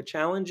 And the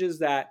challenges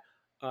that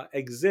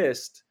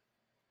exist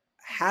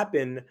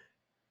happen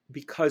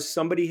because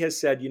somebody has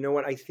said, you know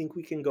what, I think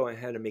we can go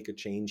ahead and make a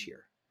change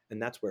here.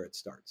 And that's where it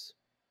starts.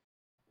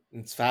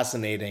 It's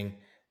fascinating,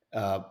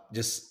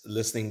 just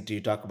listening to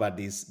you talk about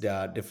these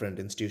different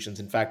institutions.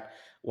 In fact,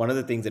 one of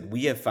the things that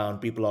we have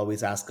found, people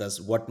always ask us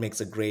what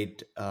makes a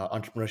great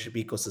entrepreneurship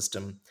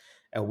ecosystem.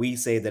 And we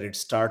say that it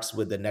starts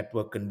with the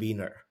network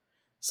convener.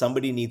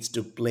 Somebody needs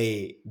to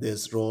play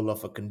this role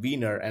of a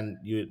convener. And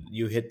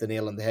you hit the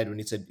nail on the head when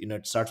you said,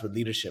 it starts with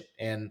leadership.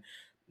 And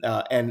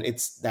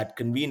it's that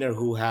convener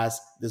who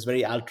has this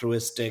very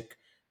altruistic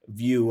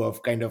view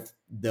of kind of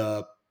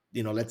the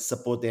let's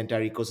support the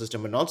entire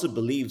ecosystem, and also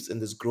believes in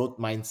this growth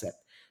mindset,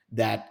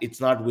 that it's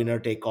not winner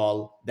take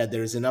all, that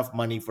there is enough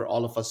money for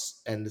all of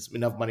us and there's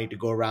enough money to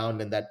go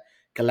around, and that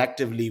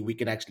collectively we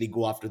can actually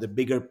go after the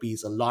bigger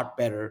piece a lot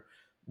better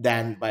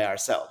than by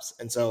ourselves.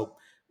 And so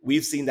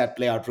we've seen that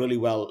play out really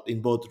well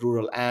in both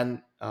rural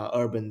and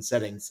urban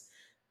settings.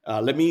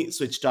 Let me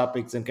switch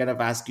topics and kind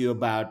of ask you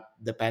about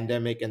the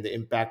pandemic and the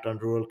impact on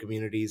rural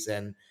communities,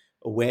 and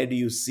where do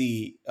you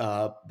see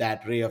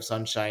that ray of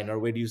sunshine, or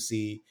where do you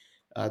see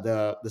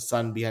the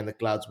sun behind the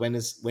clouds? When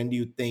do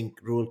you think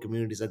rural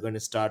communities are going to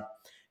start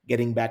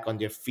getting back on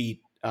their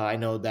feet? I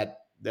know that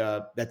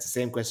that's the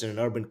same question in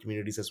urban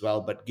communities as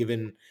well, but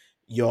given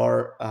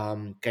your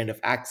kind of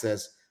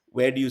access,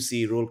 where do you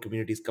see rural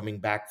communities coming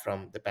back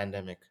from the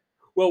pandemic?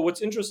 Well,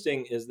 what's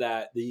interesting is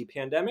that the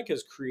pandemic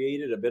has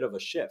created a bit of a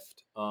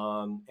shift.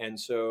 And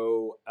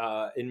so,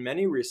 in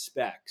many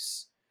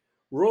respects,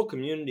 rural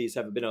communities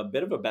have been a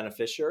bit of a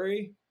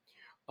beneficiary,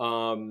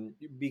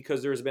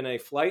 because there's been a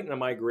flight and a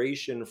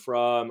migration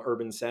from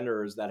urban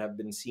centers that have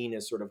been seen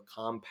as sort of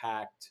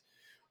compact,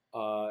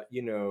 uh,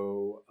 you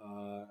know,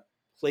 uh,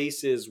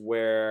 places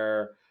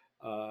where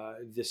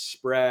the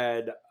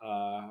spread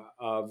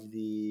of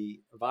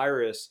the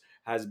virus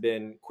has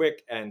been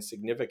quick and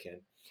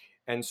significant.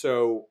 And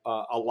so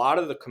a lot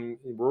of the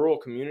rural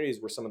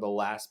communities were some of the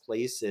last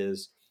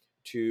places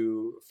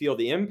to feel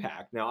the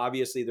impact. Now,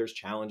 obviously, there's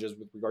challenges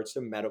with regards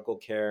to medical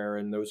care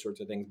and those sorts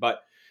of things.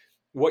 But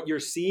what you're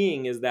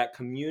seeing is that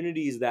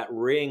communities that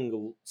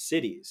ring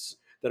cities,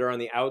 that are on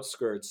the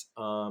outskirts,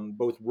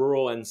 both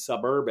rural and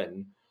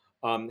suburban,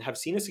 have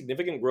seen a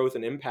significant growth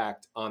and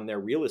impact on their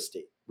real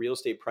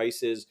estate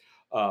prices,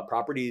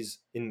 properties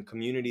in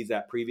communities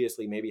that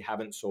previously maybe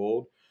haven't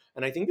sold.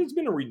 And I think there's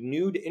been a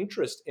renewed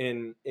interest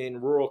in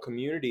rural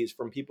communities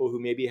from people who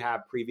maybe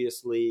have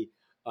previously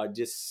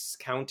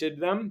discounted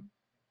them.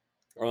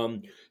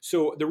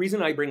 So the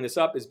reason I bring this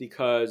up is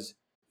because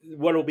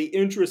what will be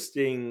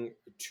interesting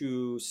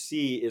to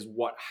see is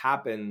what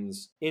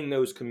happens in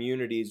those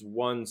communities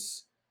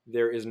once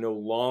there is no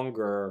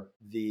longer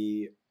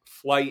the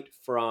flight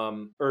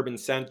from urban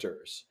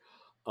centers.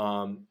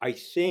 I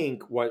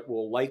think what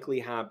will likely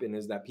happen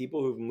is that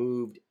people who've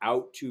moved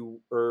out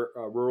to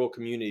rural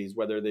communities,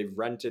 whether they've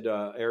rented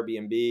a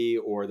Airbnb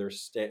or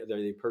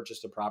they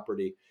purchased a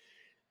property,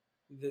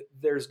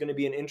 there's going to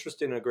be an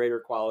interest in a greater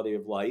quality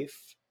of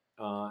life,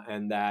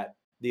 and that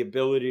the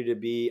ability to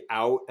be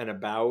out and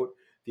about,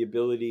 the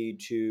ability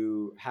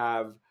to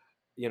have,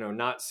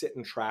 not sit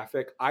in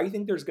traffic. I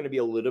think there's going to be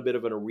a little bit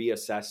of a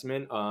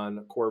reassessment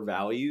on core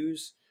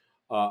values,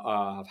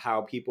 of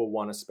how people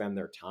want to spend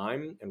their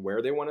time and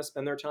where they want to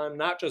spend their time.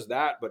 Not just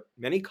that, but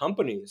many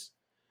companies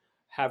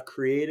have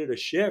created a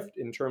shift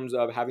in terms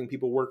of having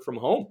people work from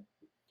home.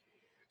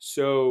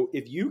 So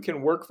if you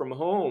can work from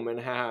home and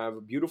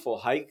have beautiful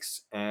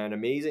hikes and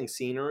amazing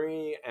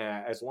scenery,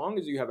 as long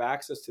as you have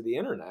access to the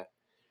internet,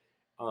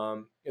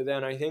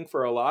 then I think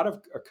for a lot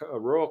of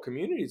rural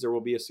communities, there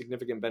will be a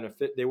significant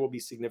benefit. They will be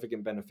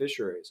significant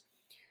beneficiaries.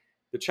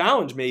 The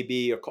challenge may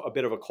be a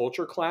bit of a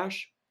culture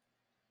clash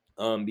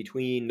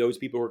between those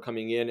people who are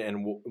coming in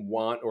and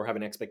want or have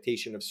an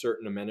expectation of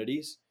certain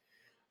amenities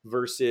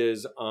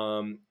versus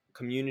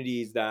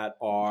communities that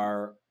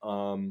are,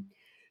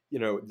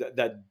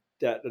 that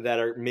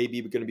are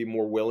maybe going to be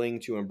more willing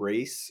to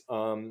embrace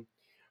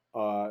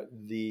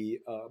the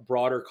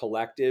broader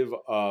collective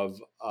of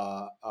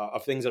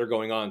things that are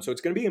going on. So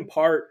it's going to be in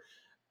part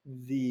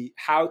the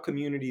how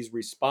communities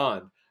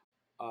respond.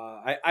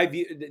 I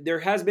view there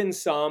has been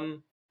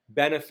some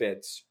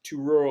benefits to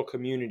rural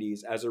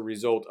communities as a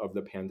result of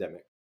the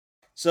pandemic.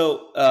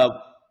 So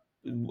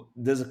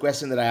there's a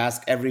question that I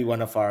ask every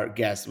one of our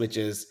guests, which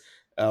is,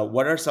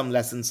 what are some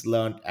lessons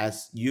learned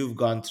as you've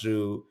gone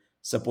through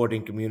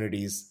supporting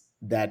communities?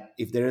 That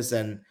if there is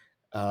uh,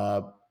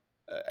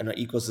 an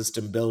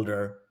ecosystem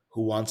builder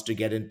who wants to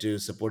get into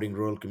supporting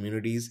rural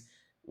communities,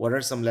 what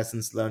are some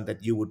lessons learned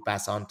that you would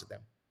pass on to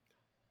them?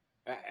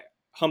 uh,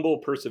 Humble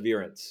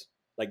perseverance.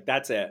 Like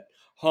that's it.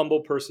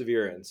 Humble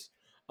perseverance.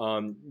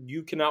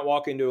 You cannot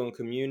walk into a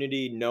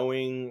community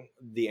knowing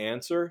the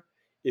answer.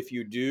 If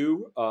you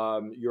do,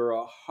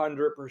 you're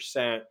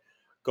 100%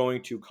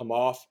 going to come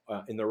off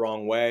in the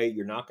wrong way.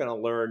 You're not going to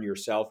learn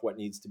yourself what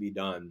needs to be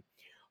done.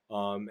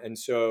 And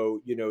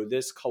so,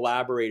 this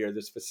collaborator,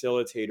 this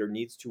facilitator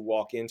needs to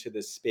walk into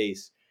this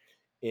space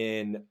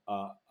in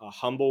a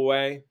humble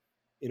way,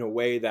 in a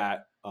way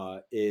that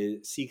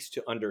seeks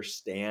to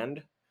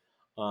understand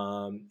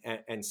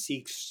and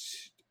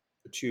seeks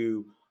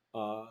to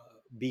uh,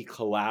 be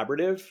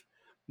collaborative,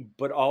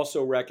 but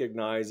also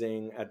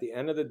recognizing at the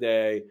end of the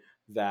day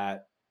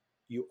that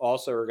you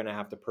also are going to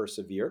have to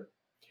persevere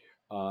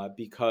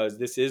because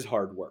this is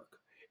hard work.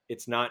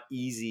 It's not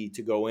easy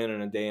to go in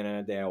on a day in and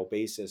a day out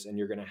basis, and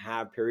you're going to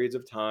have periods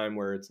of time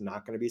where it's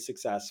not going to be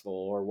successful,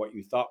 or what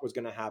you thought was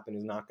going to happen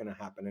is not going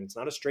to happen, and it's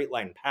not a straight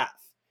line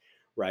path,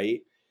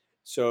 right?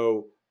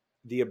 So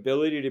the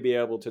ability to be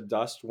able to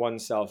dust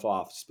oneself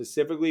off,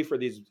 specifically for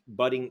these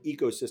budding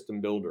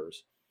ecosystem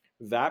builders,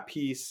 that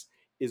piece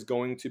is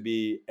going to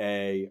be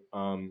a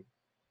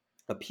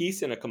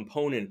piece and a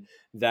component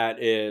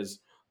that is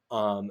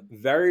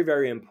very,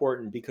 very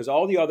important because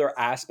all the other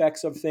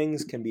aspects of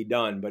things can be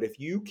done. But if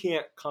you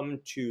can't come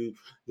to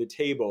the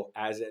table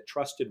as a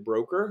trusted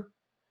broker,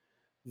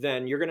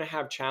 then you're going to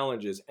have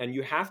challenges. And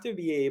you have to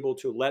be able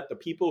to let the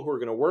people who are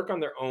going to work on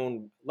their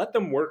own, let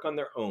them work on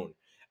their own.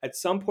 At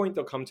some point,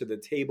 they'll come to the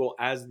table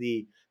as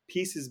the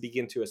pieces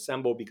begin to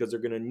assemble because they're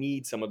going to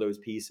need some of those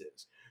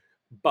pieces.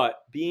 But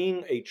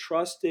being a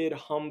trusted,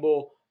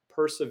 humble,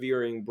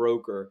 persevering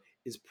broker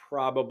is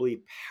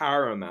probably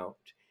paramount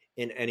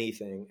in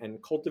anything.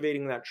 And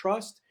cultivating that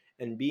trust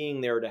and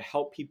being there to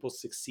help people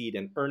succeed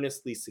and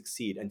earnestly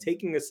succeed and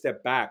taking a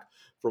step back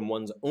from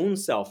one's own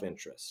self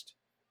interest,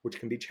 which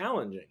can be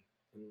challenging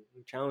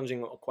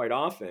quite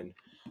often,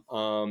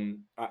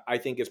 I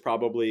think is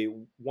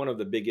probably one of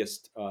the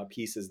biggest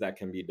pieces that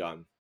can be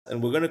done.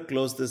 And we're going to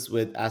close this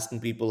with asking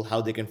people how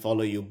they can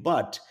follow you.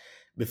 But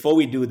before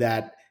we do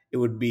that, it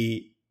would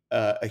be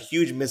a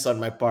huge miss on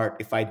my part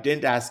if I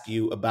didn't ask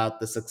you about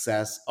the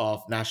success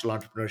of National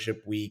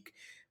Entrepreneurship Week.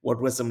 What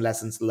were some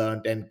lessons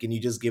learned? And can you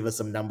just give us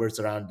some numbers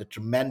around the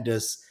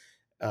tremendous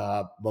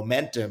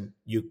momentum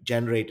you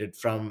generated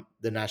from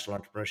the National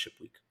Entrepreneurship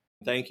Week?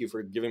 Thank you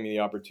for giving me the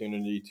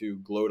opportunity to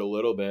gloat a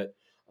little bit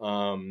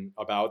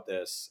about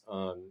this.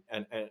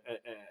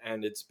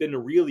 And it's been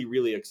really,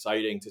 really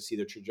exciting to see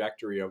the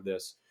trajectory of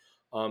this.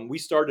 We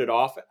started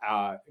off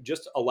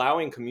just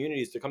allowing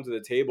communities to come to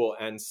the table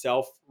and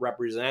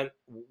self-represent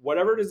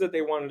whatever it is that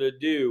they wanted to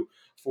do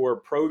for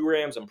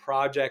programs and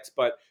projects,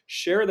 but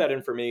share that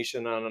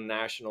information on a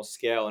national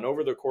scale. And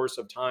over the course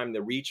of time,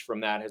 the reach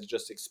from that has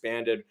just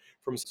expanded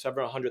from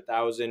several hundred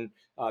thousand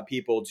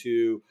people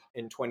to,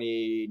 in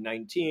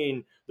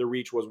 2019, the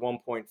reach was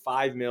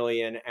 1.5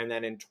 million. And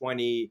then in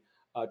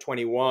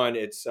 2021,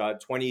 it's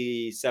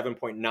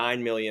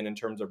 27.9 million in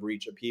terms of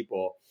reach of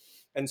people.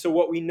 And so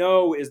what we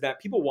know is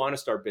that people want to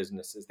start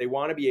businesses. They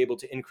want to be able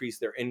to increase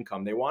their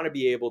income. They want to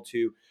be able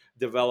to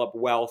develop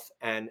wealth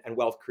and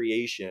wealth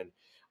creation.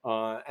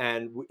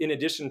 And in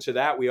addition to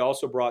that, we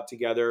also brought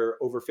together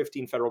over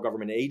 15 federal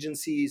government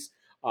agencies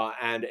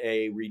and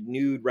a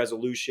renewed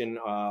resolution,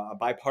 a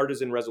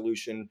bipartisan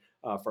resolution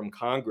from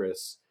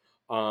Congress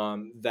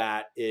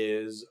that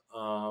is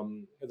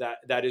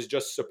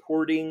just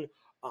supporting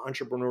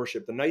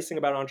entrepreneurship. The nice thing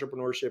about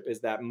entrepreneurship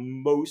is that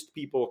most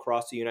people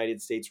across the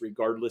United States,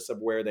 regardless of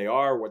where they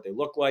are, what they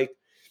look like,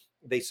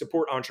 they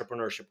support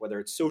entrepreneurship, whether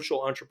it's social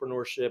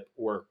entrepreneurship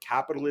or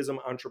capitalism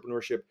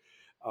entrepreneurship.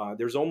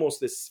 There's almost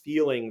this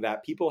feeling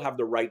that people have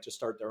the right to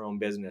start their own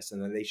business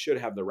and that they should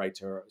have the right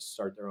to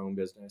start their own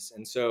business.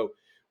 And so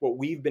what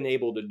we've been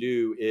able to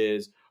do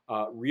is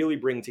really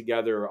bring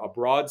together a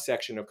broad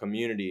section of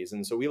communities.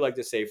 And so we like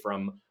to say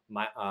from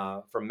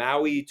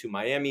Maui to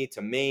Miami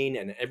to Maine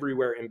and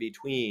everywhere in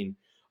between,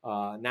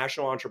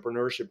 National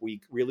Entrepreneurship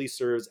Week really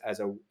serves as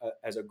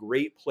a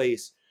great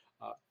place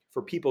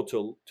for people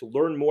to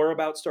learn more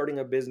about starting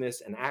a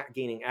business and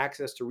gaining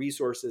access to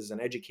resources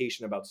and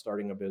education about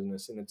starting a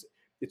business. And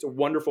it's a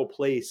wonderful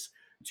place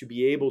to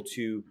be able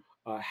to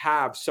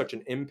have such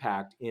an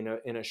impact in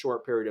a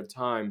short period of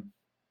time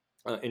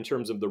in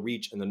terms of the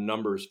reach and the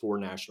numbers for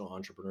National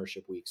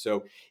Entrepreneurship Week.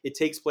 So it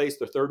takes place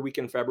the third week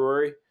in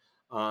February.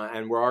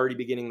 And we're already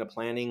beginning the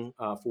planning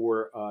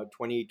for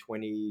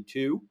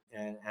 2022,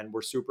 and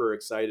we're super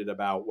excited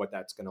about what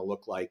that's going to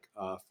look like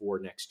for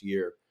next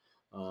year.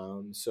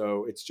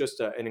 So it's just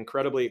an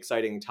incredibly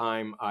exciting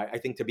time. I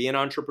think to be an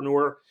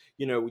entrepreneur,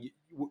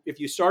 if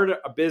you start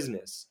a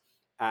business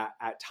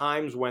at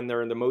times when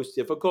they're in the most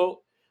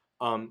difficult,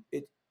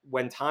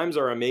 when times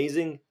are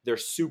amazing, they're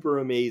super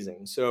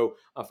amazing. So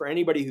for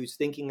anybody who's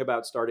thinking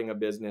about starting a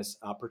business,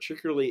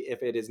 particularly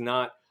if it is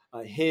not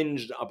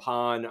hinged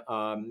upon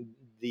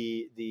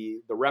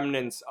the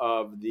remnants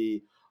of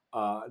the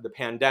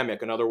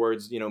pandemic. In other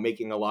words,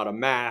 making a lot of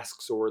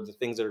masks or the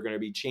things that are going to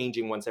be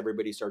changing once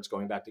everybody starts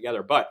going back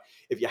together. But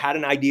if you had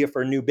an idea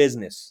for a new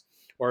business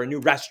or a new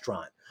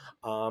restaurant,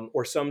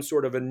 or some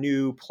sort of a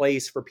new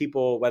place for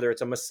people, whether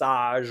it's a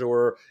massage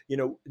or,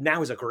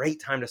 now is a great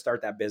time to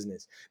start that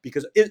business,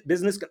 because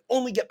business can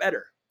only get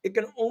better. It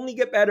can only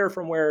get better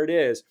from where it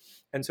is.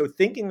 And so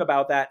thinking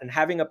about that and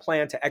having a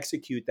plan to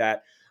execute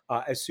that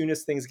as soon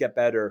as things get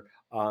better,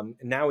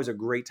 now is a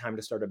great time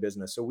to start a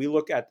business. So we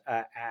look at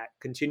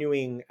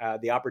continuing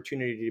the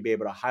opportunity to be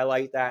able to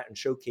highlight that and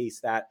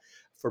showcase that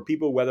for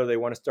people, whether they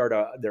want to start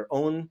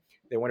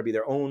they want to be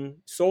their own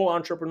sole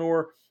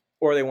entrepreneur,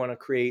 or they want to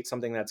create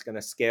something that's going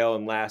to scale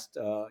and last,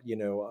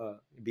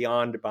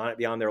 beyond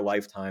their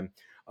lifetime.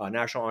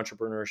 National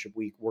Entrepreneurship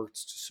Week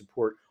works to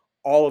support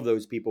all of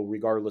those people,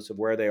 regardless of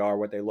where they are,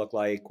 what they look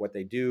like, what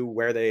they do,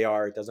 where they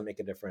are. It doesn't make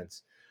a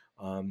difference.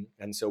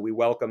 And so we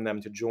welcome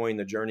them to join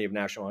the journey of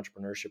National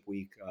Entrepreneurship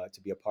Week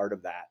to be a part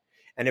of that.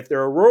 And if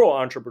they're a rural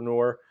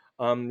entrepreneur,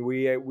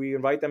 we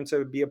invite them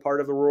to be a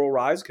part of the Rural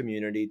Rise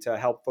community to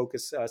help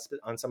focus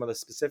on some of the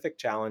specific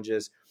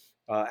challenges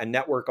and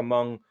network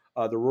among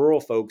the rural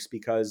folks,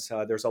 because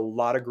there's a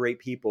lot of great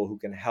people who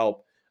can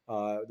help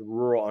the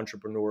rural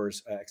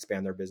entrepreneurs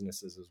expand their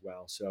businesses as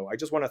well. So I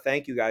just want to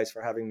thank you guys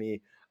for having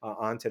me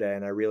on today,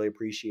 and I really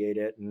appreciate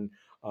it. And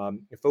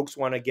if folks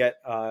want to get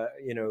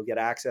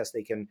access,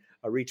 they can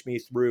reach me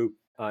through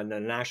the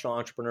National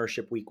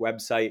Entrepreneurship Week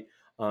website.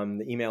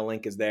 The email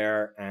link is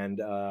there, and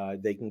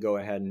they can go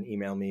ahead and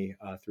email me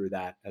through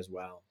that as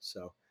well.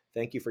 So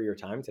thank you for your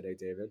time today,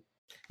 David.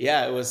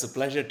 Yeah, it was a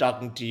pleasure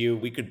talking to you.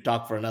 We could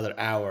talk for another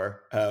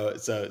hour. So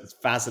it's a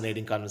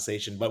fascinating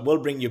conversation, but we'll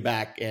bring you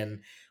back, and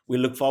we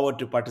look forward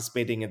to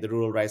participating at the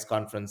Rural Rise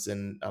Conference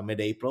in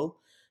mid-April.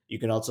 You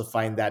can also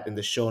find that in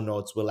the show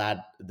notes. We'll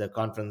add the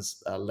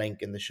conference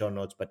link in the show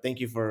notes. But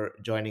thank you for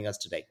joining us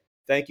today.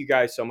 Thank you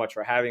guys so much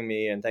for having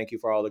me, and thank you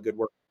for all the good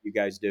work you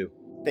guys do.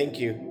 Thank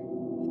you.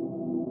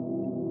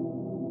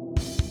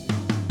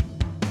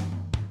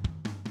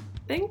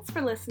 Thanks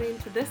for listening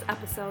to this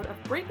episode of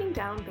Breaking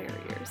Down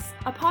Barriers,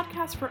 a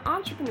podcast for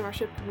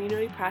entrepreneurship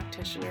community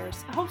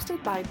practitioners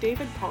hosted by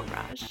David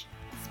Ponraj.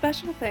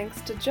 Special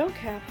thanks to Joe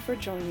Kapp for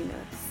joining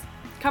us.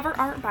 Cover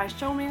art by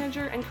show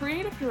manager and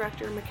creative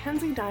director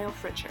Mackenzie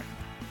Dial-Fritcher.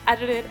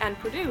 Edited and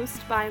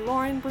produced by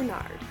Lauren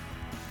Bernard.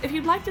 If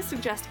you'd like to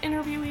suggest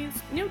interviewees,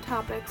 new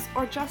topics,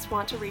 or just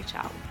want to reach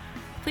out,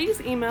 please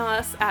email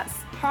us at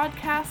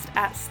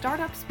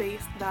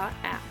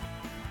podcast@startupspace.app.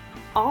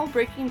 All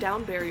Breaking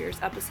Down Barriers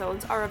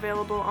episodes are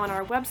available on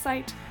our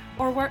website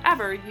or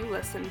wherever you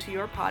listen to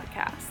your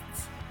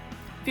podcasts.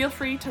 Feel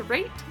free to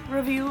rate,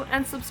 review,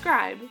 and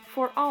subscribe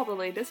for all the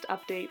latest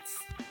updates.